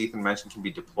valve, as Ethan mentioned, can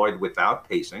be deployed without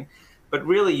pacing, but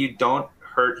really you don't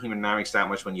hurt hemodynamics that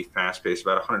much when you fast pace,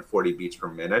 about 140 beats per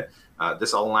minute.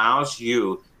 This allows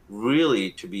you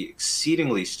really to be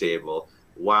exceedingly stable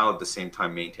while at the same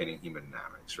time maintaining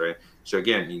hemodynamics, right? So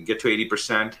again, you can get to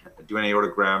 80%, do an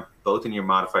aortogram, both in your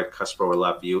modified cusp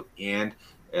overlap view and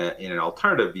in an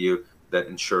alternative view that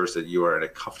ensures that you are at a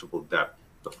comfortable depth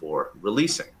before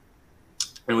releasing.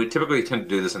 And we typically tend to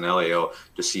do this in LAO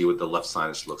to see what the left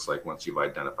sinus looks like once you've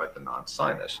identified the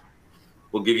non-sinus.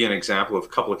 We'll give you an example of a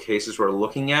couple of cases we're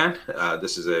looking at.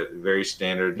 This is a very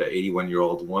standard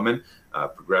 81-year-old woman,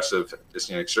 progressive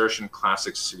dyspnea exertion,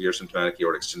 classic severe symptomatic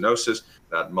aortic stenosis,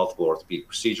 multiple orthopedic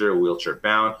procedure, wheelchair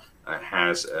bound,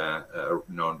 has a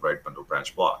known right bundle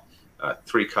branch block.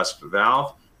 Three-cusp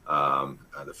valve.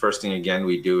 The first thing, again,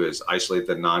 we do is isolate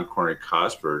the non-coronary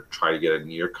cusp or try to get a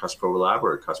near cusp overlap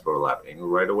or a cusp overlap angle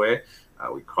right away.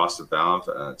 We cross the valve,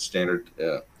 standard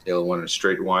AL1 and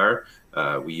straight wire.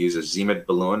 We use a Z-mid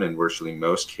balloon in virtually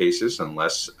most cases,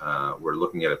 unless we're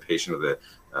looking at a patient with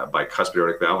a bicuspid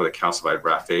aortic valve with a calcified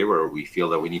raphe where we feel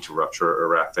that we need to rupture a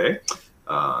raphe.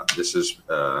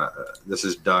 This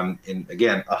is done in,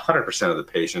 again, 100% of the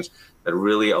patients. That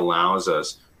really allows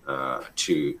us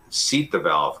to seat the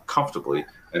valve comfortably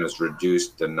and has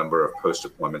reduced the number of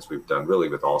post-deployments we've done really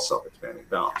with all self-expanding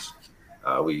valves.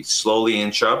 We slowly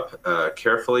inch up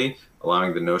carefully,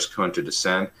 allowing the nose cone to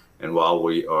descend. And while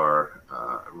we are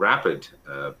rapid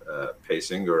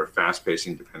pacing or fast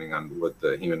pacing, depending on what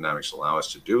the hemodynamics allow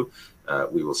us to do,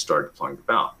 we will start deploying the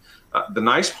valve. The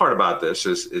nice part about this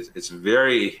is it's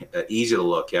very easy to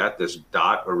look at. This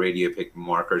dot or radiopaque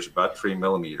marker is about 3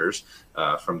 millimeters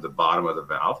from the bottom of the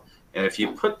valve. And if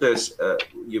you put this,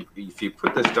 if you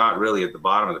put this dot really at the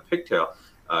bottom of the pigtail,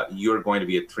 you're going to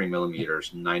be at 3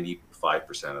 millimeters 95%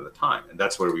 of the time. And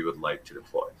that's where we would like to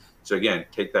deploy. So again,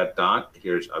 take that dot.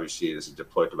 Here's obviously this is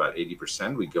deployed to about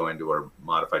 80%. We go into our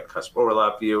modified cusp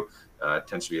overlap view. It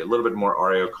tends to be a little bit more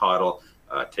areocaudal.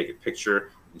 Take a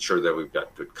picture, ensure that we've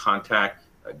got good contact,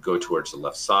 go towards the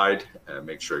left side,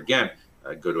 make sure again,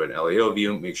 go to an LAO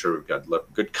view, make sure we've got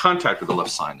good contact with the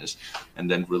left sinus, and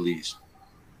then release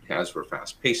as we're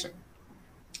fast pacing.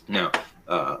 Now,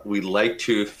 we like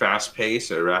to fast pace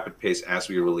or rapid pace as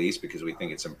we release because we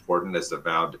think it's important as the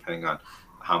valve, depending on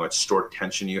how much stored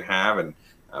tension you have and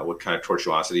what kind of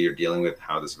tortuosity you're dealing with,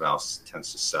 how this valve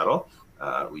tends to settle.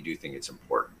 We do think it's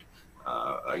important.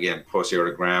 Again,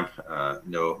 post-aortogram,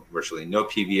 virtually no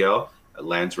PVL,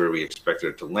 lands where we expected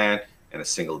it to land, and a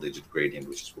single-digit gradient,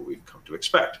 which is what we've come to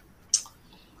expect.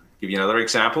 Give you another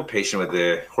example, patient with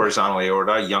a horizontal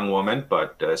aorta, young woman,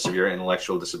 but severe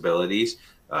intellectual disabilities,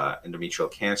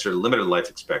 endometrial cancer, limited life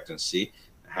expectancy,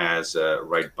 has a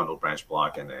right bundle branch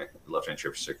block and a left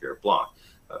anterior fascicular block.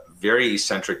 Very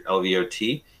eccentric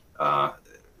LVOT,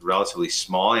 relatively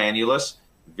small annulus,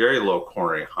 very low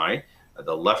coronary height.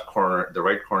 The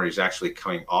right coronary is actually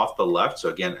coming off the left. So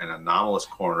again, an anomalous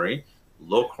coronary,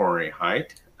 low coronary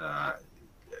height. You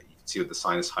can see what the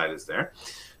sinus height is there.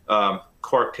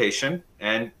 Coarctation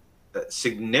and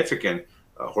significant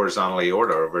horizontal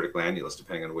aorta or vertical annulus,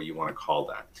 depending on what you want to call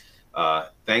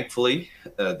that. Thankfully,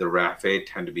 the raphe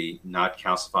tend to be not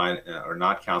calcified or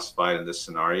not calcified in this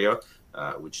scenario,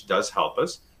 which does help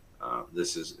us.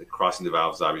 This is crossing the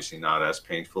valve is obviously not as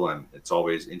painful, and it's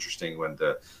always interesting when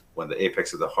the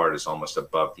apex of the heart is almost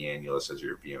above the annulus as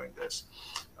you're viewing this.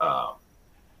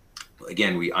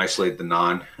 Again, we isolate the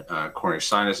non-coronary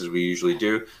sinus as we usually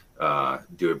do a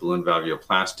balloon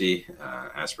valvuloplasty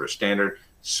as per standard,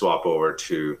 swap over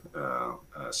to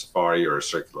Safari or a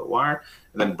circular wire,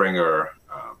 and then bring our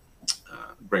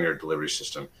delivery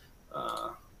system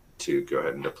to go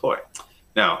ahead and deploy.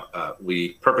 Now,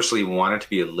 we purposely want it to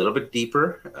be a little bit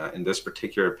deeper in this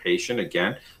particular patient.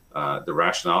 Again, the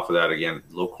rationale for that, again,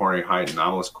 low coronary height,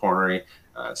 anomalous coronary,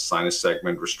 sinus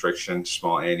segment restriction,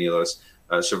 small annulus.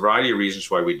 So a variety of reasons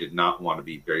why we did not want to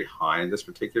be very high in this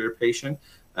particular patient.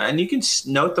 And you can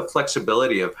note the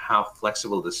flexibility of how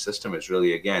flexible the system is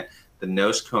really. Again, the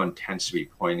nose cone tends to be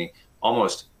pointing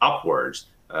almost upwards,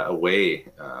 away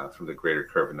from the greater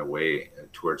curve and away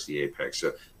towards the apex. So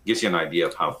it gives you an idea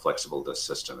of how flexible this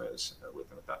system is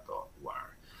within that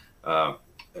wire.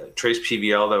 Trace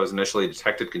PVL that was initially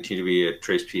detected continued to be a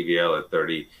trace PVL at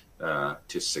 30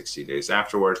 to 60 days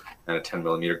afterwards, and a 10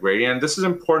 millimeter gradient. And this is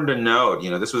important to note.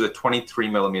 This was a 23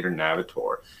 millimeter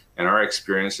Navitor, and our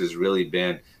experience has really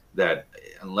been that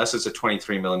unless it's a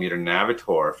 23 millimeter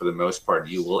Navitor, for the most part,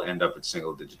 you will end up with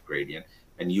single digit gradient,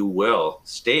 and you will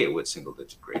stay with single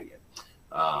digit gradient.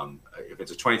 If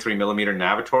it's a 23 millimeter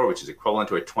Navitor, which is equivalent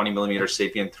to a 20 millimeter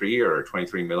Sapien 3 or a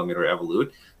 23 millimeter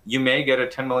Evolute, you may get a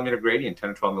 10 millimeter gradient, 10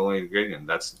 to 12 millimeter gradient.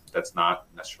 That's not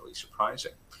necessarily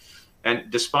surprising.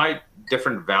 And despite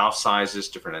different valve sizes,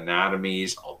 different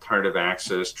anatomies, alternative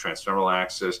axis, transfemoral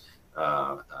axis,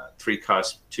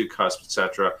 3-cusp, 2-cusp,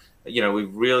 etc.,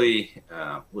 we've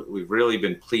really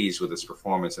been pleased with its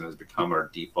performance and has become our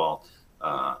default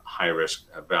high-risk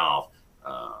valve.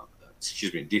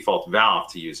 Default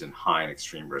valve to use in high and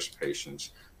extreme risk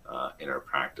patients in our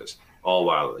practice. all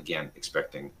while, again,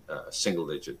 expecting a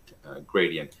single-digit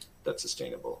gradient that's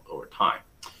sustainable over time.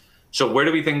 So where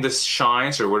do we think this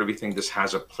shines, or where do we think this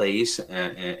has a place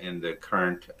in the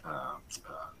current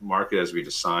market as we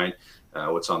decide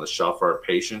what's on the shelf for our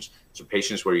patients? So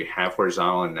patients where you have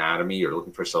horizontal anatomy, you're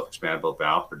looking for a self-expandable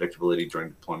valve, predictability during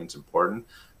deployment is important.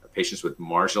 Patients with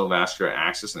marginal vascular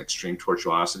access and extreme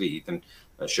tortuosity, Ethan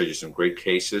showed you some great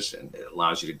cases, and it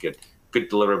allows you to get good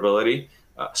deliverability.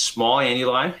 Small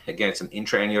annuli, again, it's an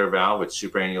intraannular valve with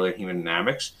supraannular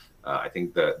hemodynamics. I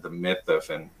think the myth of,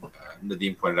 and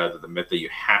Nadim pointed out that the myth that you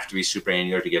have to be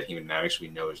supraannular to get hemodynamics, we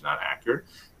know is not accurate.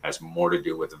 It has more to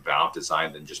do with the valve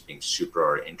design than just being supra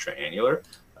or intraannular.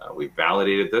 We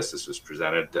validated this. This was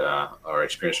presented, our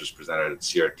experience was presented at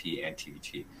CRT and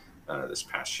TVT this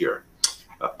past year.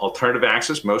 Alternative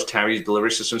access, most TAVI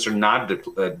delivery systems are not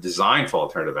designed for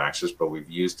alternative access, but we've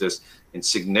used this in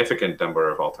significant number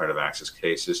of alternative access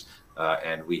cases,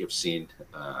 and we have seen,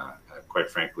 quite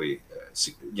frankly,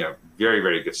 very,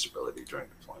 very good stability during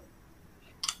deployment.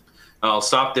 I'll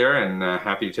stop there and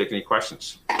happy to take any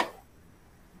questions.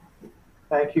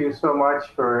 Thank you so much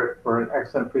for an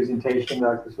excellent presentation,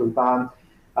 Dr. Sultan.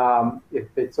 If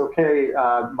it's okay,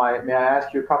 may I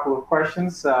ask you a couple of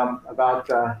questions about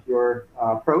your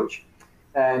approach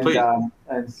and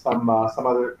some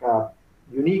other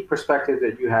unique perspectives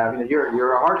that you have?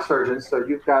 You're a heart surgeon, so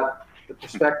you've got the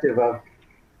perspective of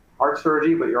heart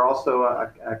surgery, but you're also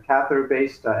a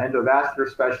catheter-based endovascular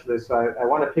specialist. So I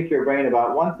want to pick your brain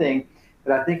about one thing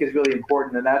that I think is really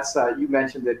important, and that's you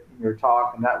mentioned it in your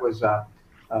talk, and that was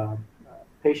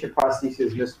patient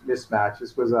prosthesis mismatch.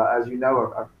 This was, as you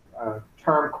know, a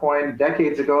term coined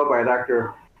decades ago by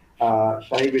Dr.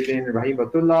 Ibrahim,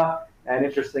 and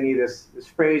interestingly, this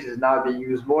phrase is now being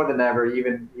used more than ever,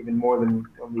 even more than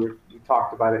when we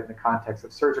talked about it in the context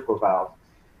of surgical valves.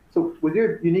 So with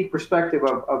your unique perspective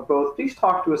of both, please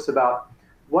talk to us about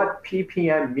what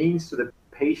PPM means to the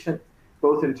patient,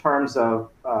 both in terms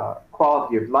of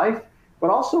quality of life, but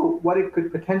also what it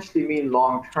could potentially mean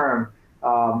long-term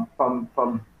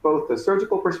from both the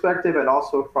surgical perspective and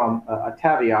also from a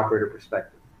TAVI operator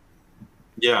perspective.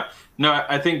 Yeah, no,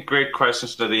 I think great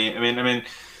questions, Nadim.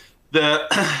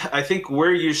 I think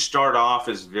where you start off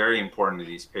is very important to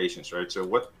these patients, right? So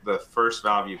what the first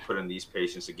valve you put in these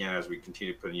patients, again, as we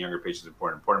continue to put in younger patients, is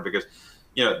important because,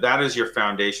 that is your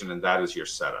foundation and that is your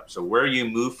setup. So where you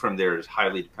move from there is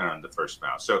highly dependent on the first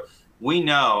valve. So we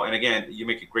know, and again, you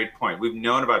make a great point, we've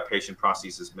known about patient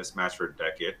prosthesis mismatch for a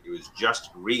decade. It was just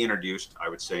reintroduced, I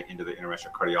would say, into the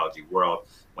interventional cardiology world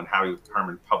when Howie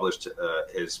Herman published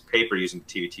his paper using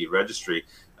the TVT registry.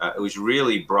 It was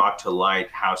really brought to light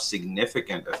how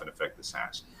significant of an effect this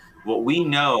has. What we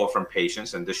know from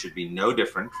patients, and this should be no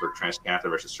different for transcatheter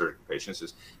versus surgical patients,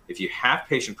 is if you have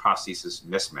patient prosthesis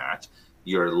mismatch,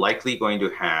 you're likely going to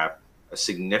have a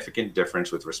significant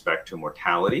difference with respect to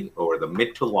mortality over the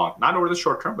mid to long, not over the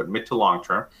short term, but mid to long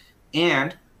term,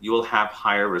 and you will have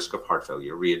higher risk of heart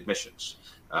failure readmissions.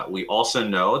 We also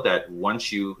know that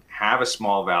once you have a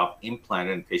small valve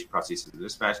implanted in patient prosthesis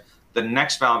mismatch, the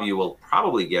next valve you will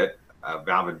probably get,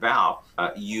 valve-in-valve,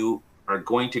 you are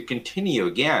going to continue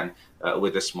again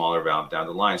with a smaller valve down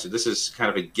the line. So this is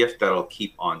kind of a gift that'll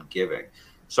keep on giving.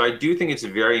 So I do think it's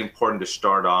very important to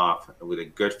start off with a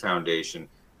good foundation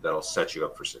that'll set you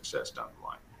up for success down the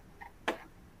line.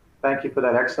 Thank you for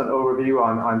that excellent overview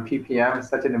on PPM. It's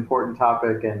such an important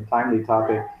topic and timely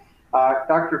topic.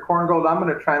 Dr. Korngold, I'm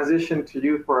going to transition to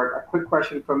you for a quick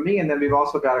question from me, and then we've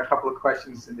also got a couple of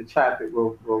questions in the chat that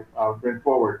we'll bring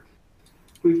forward.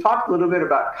 We've talked a little bit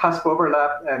about cusp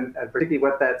overlap and particularly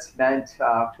what that's meant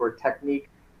for technique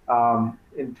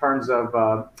in terms of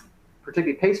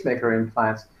particularly pacemaker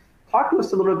implants. Talk to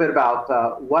us a little bit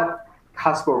about what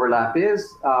cusp overlap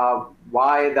is,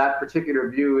 why that particular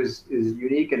view is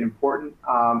unique and important,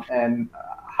 and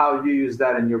how you use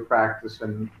that in your practice,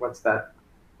 and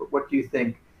what do you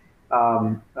think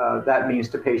that means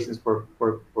to patients for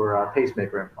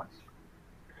pacemaker implants?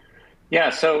 Yeah,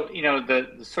 so the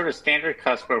sort of standard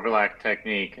cusp overlap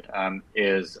technique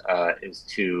is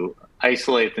to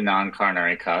isolate the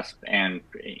non-coronary cusp and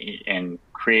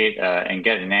create and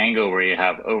get an angle where you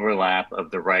have overlap of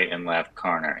the right and left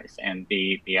coronaries. And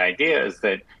the idea is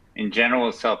that in general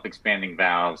with self-expanding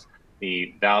valves,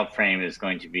 the valve frame is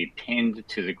going to be pinned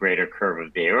to the greater curve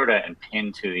of the aorta and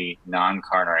pinned to the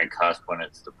non-coronary cusp when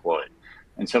it's deployed.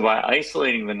 And so by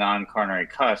isolating the non-coronary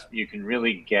cusp, you can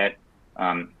really get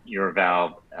your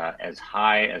valve as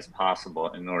high as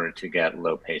possible in order to get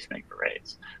low pacemaker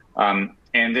rates. And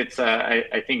it's,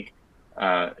 I think,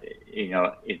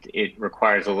 it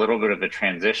requires a little bit of a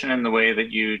transition in the way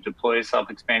that you deploy a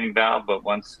self-expanding valve, but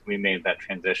once we made that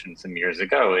transition some years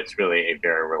ago, it's really a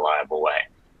very reliable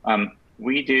way.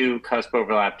 We do cusp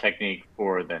overlap technique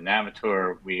for the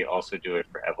Navitor. We also do it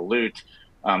for Evolut.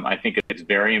 I think it's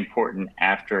very important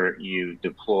after you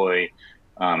deploy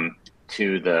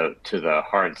to the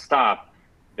hard stop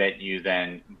that you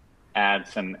then add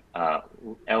some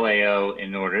LAO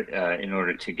in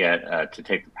order to get to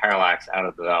take the parallax out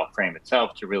of the valve frame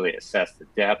itself to really assess the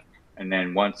depth, and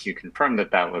then once you confirm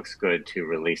that that looks good, to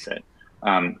release it.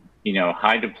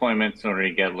 High deployments in order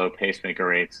to get low pacemaker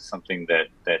rates is something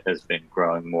that has been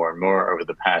growing more and more over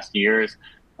the past years,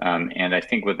 and I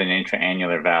think with an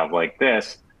intraannular valve like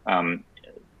this,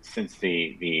 since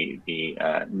the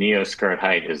neo skirt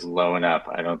height is low enough,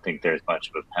 I don't think there's much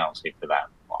of a penalty for that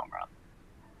in the long run.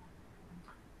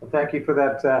 Well, thank you for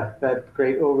that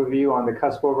great overview on the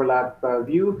cusp overlap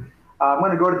view. I'm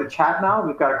going to go to the chat now.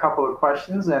 We've got a couple of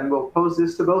questions, and we'll pose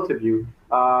this to both of you.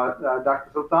 Dr.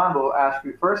 Sultan, we'll ask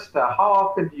you first. How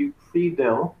often do you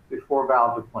pre-dill before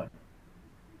valve deployment?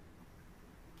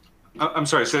 I'm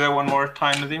sorry, say that one more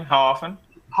time, Nadim. How often?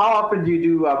 How often do you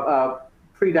do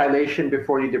pre-dilation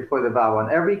before you deploy the valve?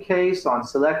 On every case, on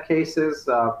select cases?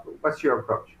 What's your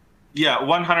approach? Yeah,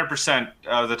 100%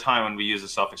 of the time when we use a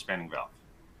self-expanding valve.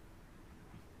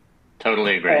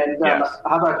 Totally agree. And yes.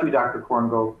 How about you, Dr.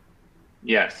 Korngold?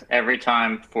 Yes, every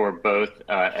time for both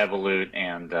Evolut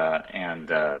and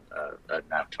Navitor.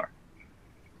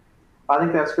 I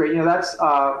think that's great. That's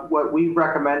what we've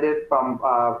recommended from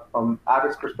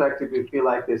Abbott's perspective. We feel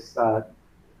like this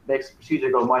makes the procedure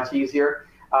go much easier.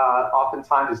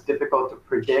 Oftentimes, it's difficult to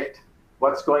predict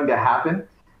what's going to happen,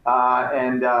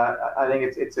 and I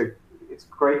think it's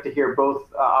great to hear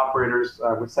both operators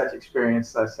with such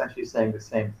experience essentially saying the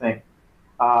same thing.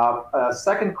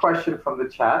 Second question from the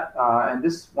chat, and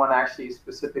this one actually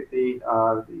specifically,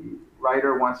 the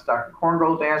writer wants Dr.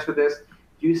 Korngold to answer this.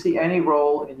 Do you see any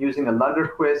role in using a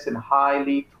Lunderquist in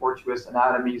highly tortuous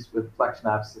anatomies with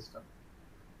FlexNav system?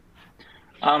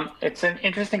 It's an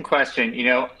interesting question.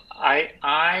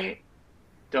 I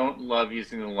don't love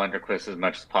using the Lunderquist as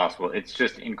much as possible. It's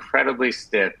just incredibly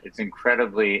stiff. It's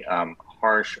incredibly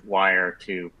harsh wire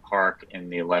to park in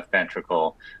the left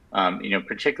ventricle.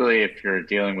 Particularly if you're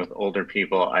dealing with older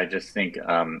people, I just think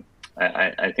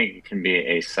I think it can be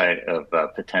a site of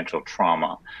potential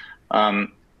trauma.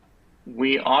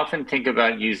 We often think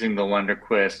about using the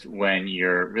Lunderquist when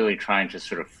you're really trying to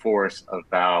sort of force a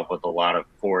valve with a lot of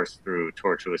force through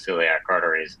tortuous iliac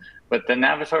arteries. But the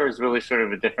Navitor is really sort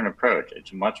of a different approach.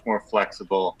 It's much more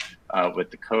flexible with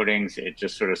the coatings. It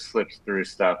just sort of slips through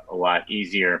stuff a lot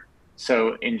easier.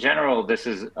 So in general, this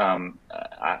is,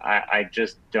 I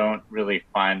just don't really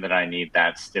find that I need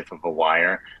that stiff of a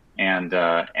wire. And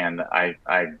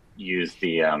I use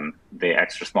the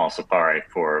extra small Safari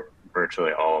for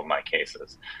virtually all of my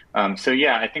cases. So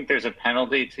yeah, I think there's a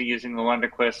penalty to using the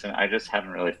Lunderquist, and I just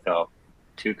haven't really felt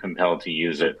too compelled to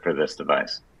use it for this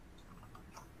device.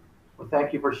 Well,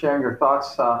 thank you for sharing your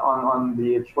thoughts on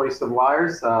the choice of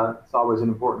wires. It's always an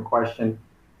important question.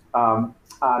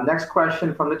 Next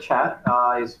question from the chat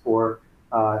is for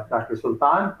Dr.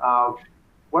 Sultan.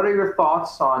 What are your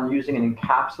thoughts on using an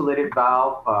encapsulated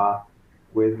valve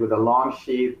with a long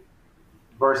sheath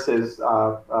versus,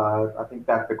 I think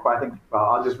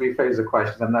I'll just rephrase the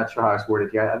question. I'm not sure how it's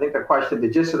worded yet. I think the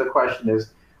gist of the question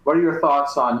is, what are your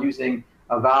thoughts on using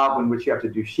a valve in which you have to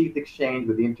do sheath exchange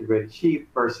with the integrated sheath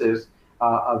versus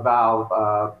a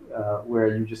valve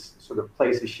where you just sort of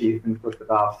place a sheath and put the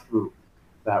valve through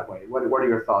that way? What are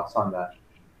your thoughts on that?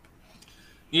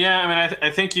 Yeah, I mean,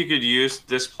 I think you could use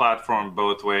this platform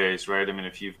both ways, right? I mean,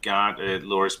 if you've got a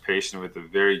low-risk patient with a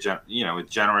very, with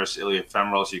generous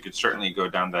iliofemorals, you could certainly go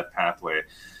down that pathway.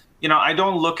 I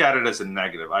don't look at it as a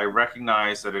negative. I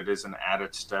recognize that it is an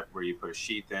added step where you put a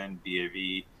sheath in,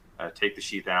 BAV, take the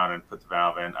sheath out and put the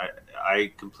valve in.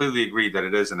 I completely agree that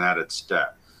it is an added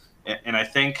step. And I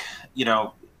think,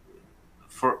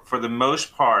 for the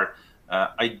most part,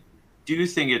 I do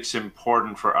think it's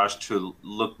important for us to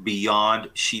look beyond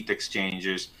sheath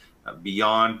exchanges,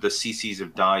 beyond the cc's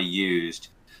of dye used,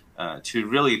 to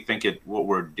really think at what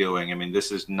we're doing. I mean,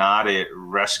 this is not a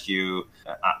rescue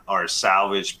or a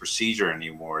salvage procedure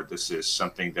anymore. This is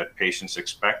something that patients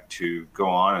expect to go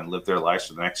on and live their lives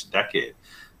for the next decade.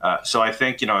 So I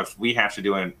think, if we have to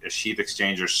do a sheath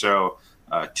exchange or so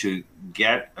to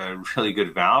get a really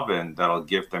good valve in that'll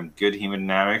give them good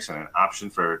hemodynamics and an option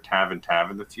for TAV and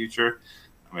TAV in the future,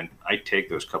 I mean, I take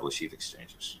those couple of sheath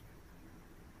exchanges.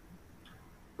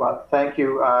 Well, thank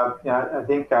you. I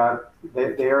think there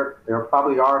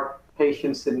probably are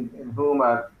patients in whom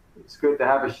it's good to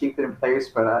have a sheath in place,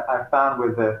 but I found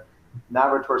with the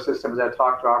Navitor systems I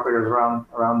talk to operators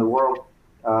around the world,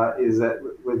 is that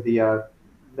with the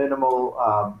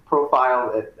minimal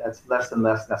profile, that's less and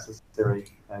less necessary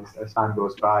as time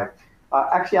goes by.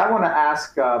 Actually, I want to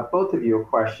ask both of you a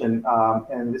question,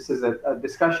 and this is a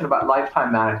discussion about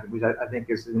lifetime management, which I think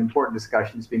is an important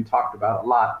discussion. It's being talked about a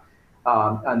lot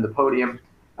on the podium,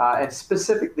 and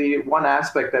specifically one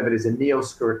aspect of it is a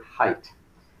neoskirt height.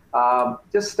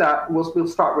 We'll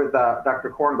start with Dr.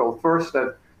 Korngold first.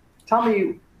 Tell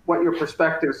me what your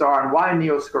perspectives are on why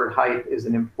neoskirt height is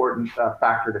an important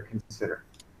factor to consider.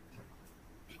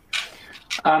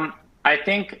 I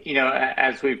think,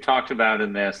 as we've talked about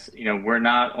in this, we're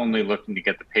not only looking to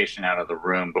get the patient out of the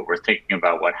room, but we're thinking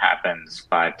about what happens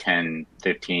 5, 10,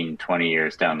 15, 20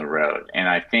 years down the road. And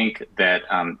I think that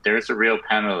there's a real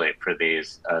penalty for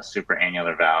these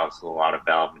superannular valves with a lot of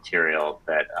valve material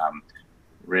that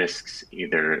risks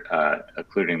either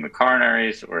occluding the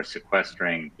coronaries or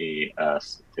sequestering the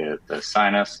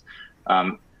sinus.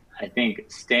 I think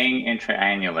staying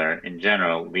intraannular in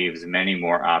general leaves many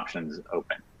more options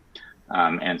open.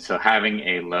 And so having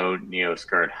a low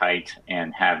neoskirt height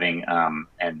and having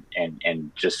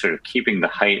and just sort of keeping the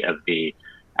height of the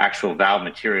actual valve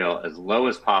material as low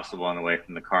as possible and away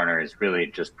from the coronaries really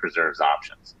just preserves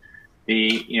options.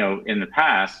 In the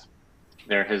past,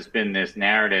 there has been this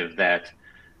narrative that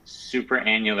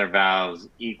superannular valves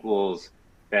equals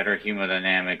better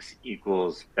hemodynamics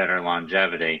equals better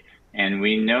longevity. And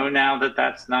we know now that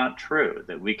that's not true,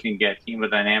 that we can get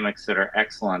hemodynamics that are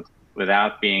excellent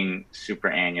without being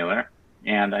superannular.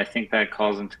 And I think that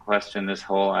calls into question this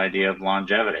whole idea of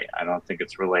longevity. I don't think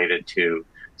it's related to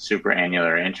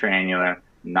superannular or intraannular.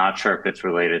 Not sure if it's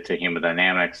related to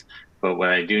hemodynamics, but what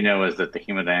I do know is that the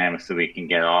hemodynamics that we can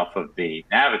get off of the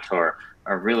Navitor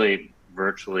are really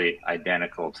virtually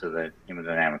identical to the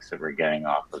hemodynamics that we're getting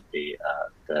off of the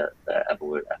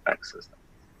Abbott FX system.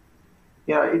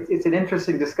 It's an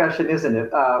interesting discussion, isn't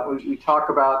it? We talk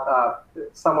about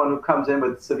someone who comes in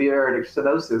with severe aortic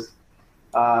stenosis.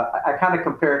 I kind of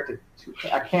compare it to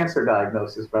a cancer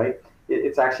diagnosis, right?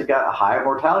 It's actually got a higher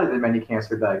mortality than many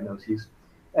cancer diagnoses.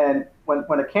 And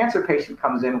when a cancer patient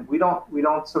comes in, we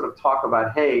don't sort of talk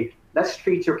about, hey, let's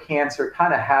treat your cancer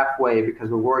kind of halfway because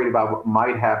we're worried about what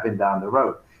might happen down the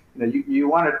road. You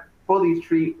want to fully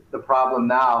treat the problem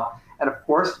now. And of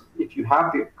course, if you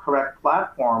have the correct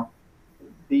platform,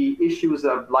 the issues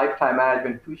of lifetime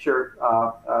management, future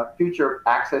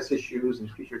access issues,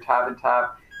 and future TAV and TAV,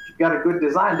 if you've got a good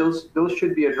design, those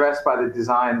should be addressed by the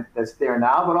design that's there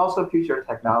now, but also future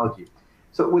technology.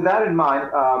 So with that in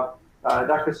mind,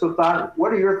 Dr. Sultan,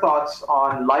 what are your thoughts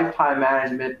on lifetime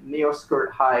management,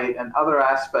 neoskirt height, and other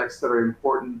aspects that are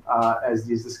important as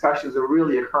these discussions are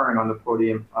really occurring on the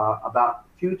podium about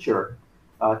future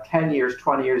 10 years,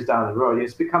 20 years down the road?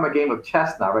 It's become a game of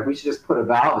chess now, right? We should just put a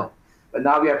valve in. But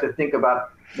now we have to think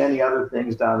about many other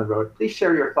things down the road. Please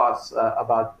share your thoughts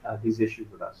about these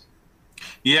issues with us.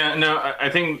 Yeah, no, I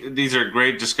think these are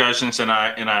great discussions, and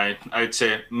I'd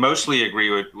say mostly agree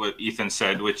with what Ethan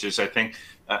said, which is I think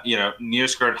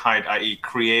neoskirt height, i.e.,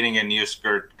 creating a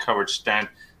neoskirt covered stent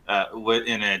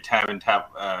within a TAV and TAV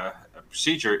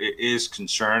procedure is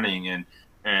concerning, and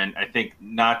I think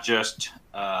not just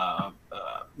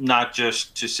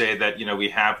to say that we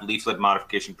have leaflet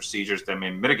modification procedures that may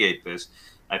mitigate this.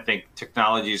 I think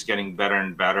technology is getting better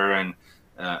and better, and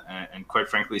quite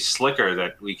frankly slicker,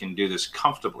 that we can do this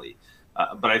comfortably.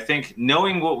 But I think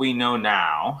knowing what we know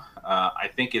now, I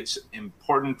think it's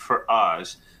important for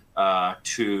us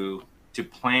to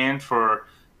plan for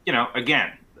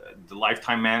again, the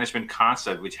lifetime management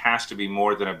concept, which has to be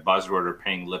more than a buzzword or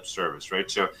paying lip service, right?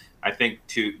 So I think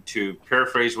to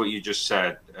paraphrase what you just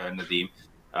said, Nadim,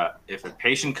 if a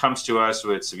patient comes to us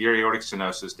with severe aortic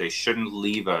stenosis, they shouldn't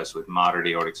leave us with moderate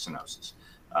aortic stenosis.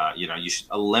 You should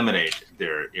eliminate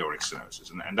their aortic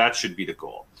stenosis, and that should be the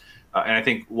goal. And I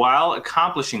think while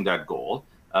accomplishing that goal,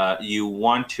 you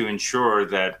want to ensure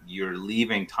that you're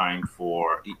leaving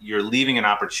an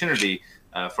opportunity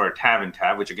for a TAV and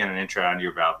TAV, which again an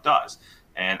intra-annular valve does.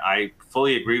 And I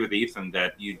fully agree with Ethan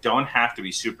that you don't have to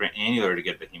be supra-annular to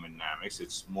get the hemodynamics.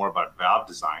 It's more about valve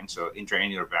design. So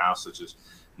intra-annular valves such as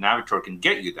Navitor can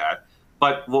get you that.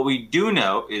 But what we do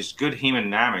know is good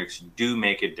hemodynamics do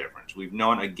make a difference. We've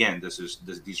known, again,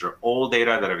 these are old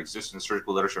data that have existed in the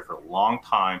surgical literature for a long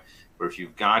time, where if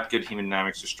you've got good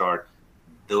hemodynamics to start,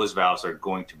 those valves are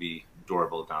going to be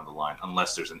durable down the line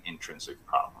unless there's an intrinsic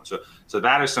problem. So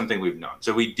that is something we've known.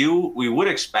 So we would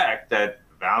expect that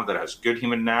a valve that has good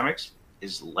hemodynamics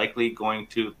is likely going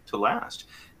to last.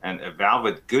 And a valve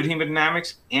with good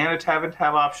hemodynamics and a TAV and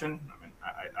TAV option,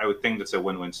 I would think that's a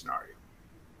win-win scenario.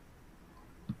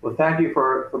 Well, thank you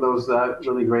for those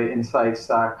really great insights.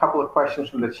 A couple of questions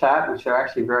from the chat, which are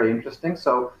actually very interesting.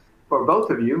 So for both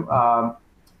of you,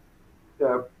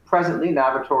 presently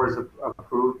Navitor is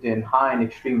approved in high and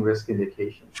extreme risk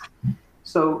indications.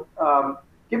 So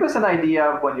give us an idea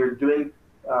of when you're doing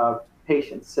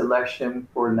patient selection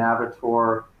for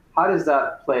Navitor, how does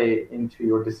that play into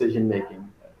your decision-making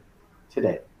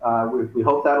today? We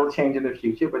hope that'll change in the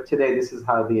future, but today this is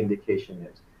how the indication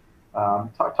is.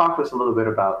 Talk to us a little bit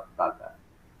about that.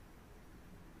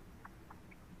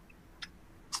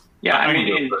 Yeah, I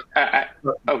mean,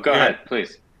 go ahead,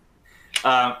 please.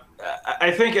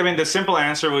 I think, I mean, the simple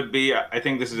answer would be, I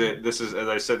think this is, as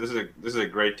I said, this is a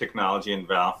great technology and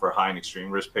valve for high and extreme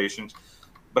risk patients.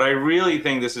 But I really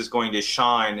think this is going to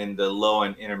shine in the low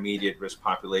and intermediate risk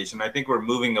population. I think we're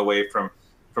moving away from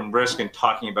risk and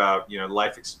talking about, you know,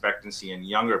 life expectancy in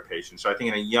younger patients. So I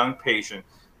think in a young patient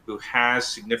who has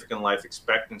significant life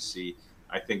expectancy,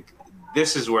 I think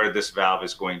this is where this valve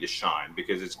is going to shine,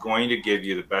 because it's going to give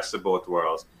you the best of both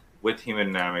worlds with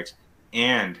hemodynamics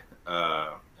and,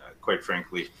 quite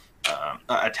frankly,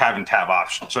 a TAV and TAV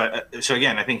option. So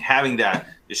again, I think having that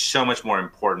is so much more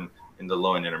important in the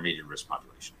low and intermediate risk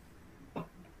population.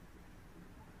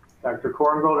 Dr.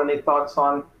 Korngold, any thoughts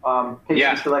on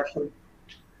patient selection?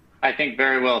 I think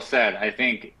very well said. I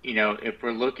think, you know, if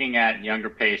we're looking at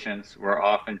younger patients, we're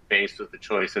often faced with the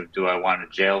choice of, do I want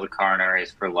to jail the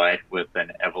coronaries for life with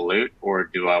an Evolute, or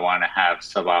do I want to have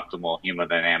suboptimal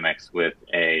hemodynamics with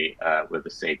a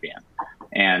Sapien?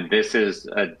 And this is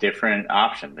a different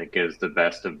option that gives the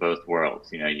best of both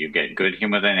worlds. You know, you get good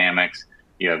hemodynamics,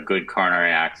 you have good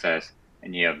coronary access,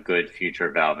 and you have good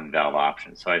future valve-in-valve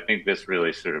options. So I think this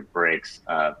really sort of breaks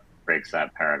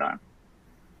that paradigm.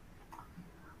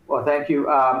 Well, thank you.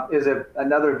 Is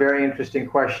another very interesting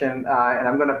question, and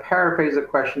I'm going to paraphrase the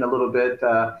question a little bit.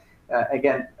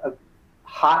 Again, a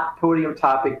hot podium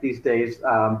topic these days.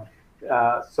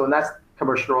 So that's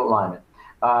commercial alignment.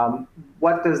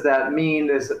 What does that mean?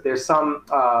 There's some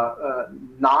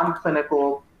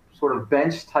non-clinical sort of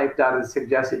bench type data that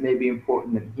suggests it may be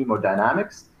important in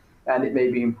hemodynamics, and it may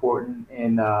be important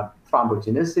in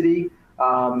thrombogenicity,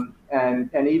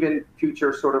 and even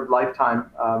future sort of lifetime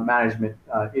management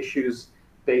issues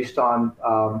based on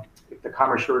if the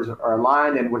commissures are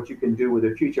aligned and what you can do with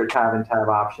a future TAV and TAV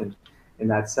option in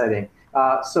that setting.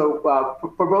 So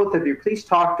for both of you, please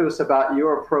talk to us about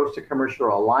your approach to commercial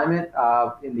alignment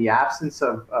in the absence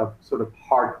of sort of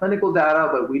hard clinical data,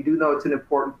 but we do know it's an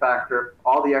important factor.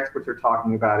 All the experts are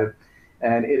talking about it,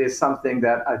 and it is something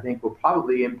that I think will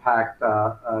probably impact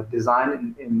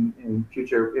design in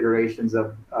future iterations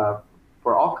of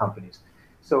for all companies.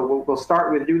 So we'll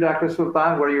start with you, Dr.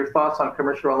 Sultan. What are your thoughts on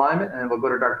commercial alignment? And we'll go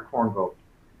to Dr. Korngold.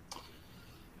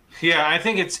 Yeah, I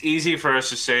think it's easy for us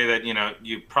to say that, you know,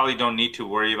 you probably don't need to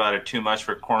worry about it too much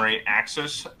for coronary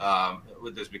access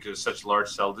with this, because it's such large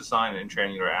cell design and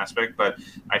intraannular aspect. But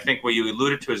I think what you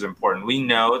alluded to is important. We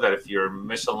know that if you're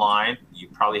misaligned, you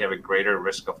probably have a greater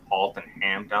risk of halt and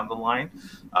ham down the line.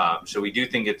 So we do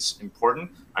think it's important.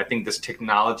 I think this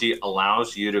technology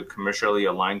allows you to commercially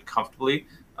align comfortably.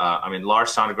 I mean,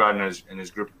 Lars Sondergaard and his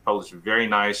group published a very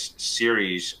nice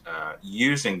series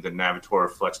using the Navitor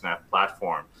FlexNav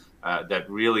platform that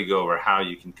really go over how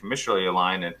you can commercially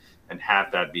align and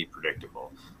have that be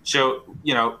predictable. So,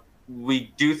 you know,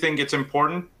 we do think it's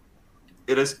important.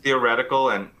 It is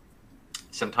theoretical and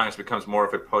sometimes becomes more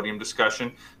of a podium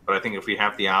discussion, but I think if we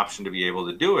have the option to be able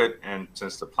to do it, and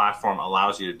since the platform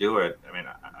allows you to do it, I mean,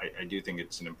 I do think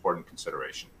it's an important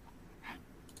consideration.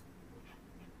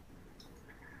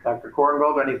 Dr.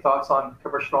 Korngold, any thoughts on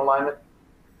commercial alignment?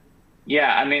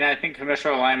 Yeah, I mean, I think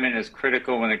commercial alignment is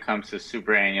critical when it comes to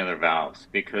supraannular valves,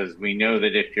 because we know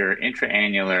that if you're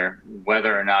intraannular,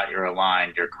 whether or not you're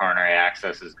aligned, your coronary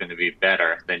access is going to be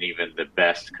better than even the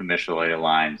best commercially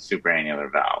aligned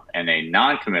supraannular valve. And a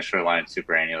non-commercially aligned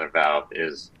supraannular valve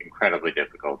is incredibly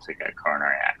difficult to get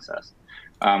coronary access.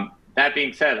 That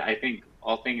being said, I think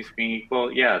all things being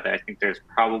equal, yeah, I think there's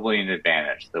probably an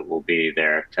advantage that will be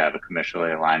there to have a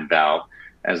commercially aligned valve,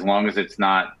 as long as it's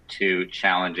not too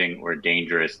challenging or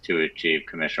dangerous to achieve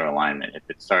commissural alignment. If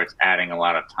it starts adding a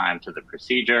lot of time to the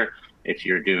procedure, if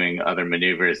you're doing other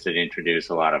maneuvers that introduce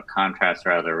a lot of contrast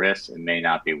or other risks, it may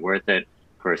not be worth it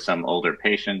for some older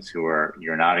patients who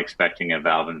you're not expecting a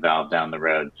valve-in-valve down the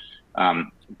road.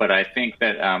 But I think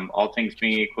that all things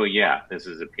being equal, yeah, this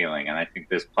is appealing. And I think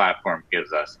this platform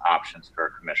gives us options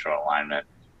for commissural alignment.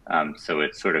 So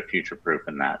it's sort of future-proof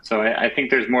in that. So I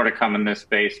think there's more to come in this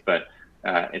space, but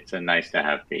it's a nice to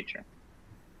have feature.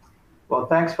 Well,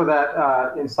 thanks for that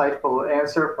insightful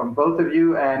answer from both of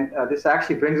you. And this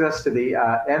actually brings us to the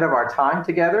end of our time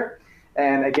together.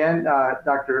 And again,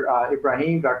 Dr.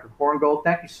 Ibrahim, Dr. Korngold,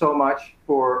 thank you so much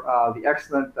for the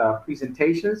excellent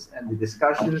presentations and the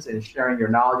discussions and sharing your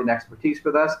knowledge and expertise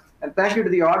with us. And thank you to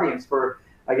the audience for,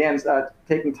 again,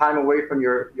 taking time away from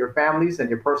your families and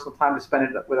your personal time to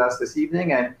spend it with us this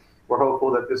evening. And we're hopeful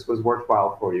that this was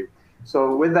worthwhile for you.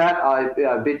 So with that,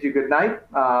 I bid you good night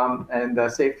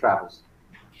and safe travels.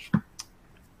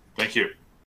 Thank you.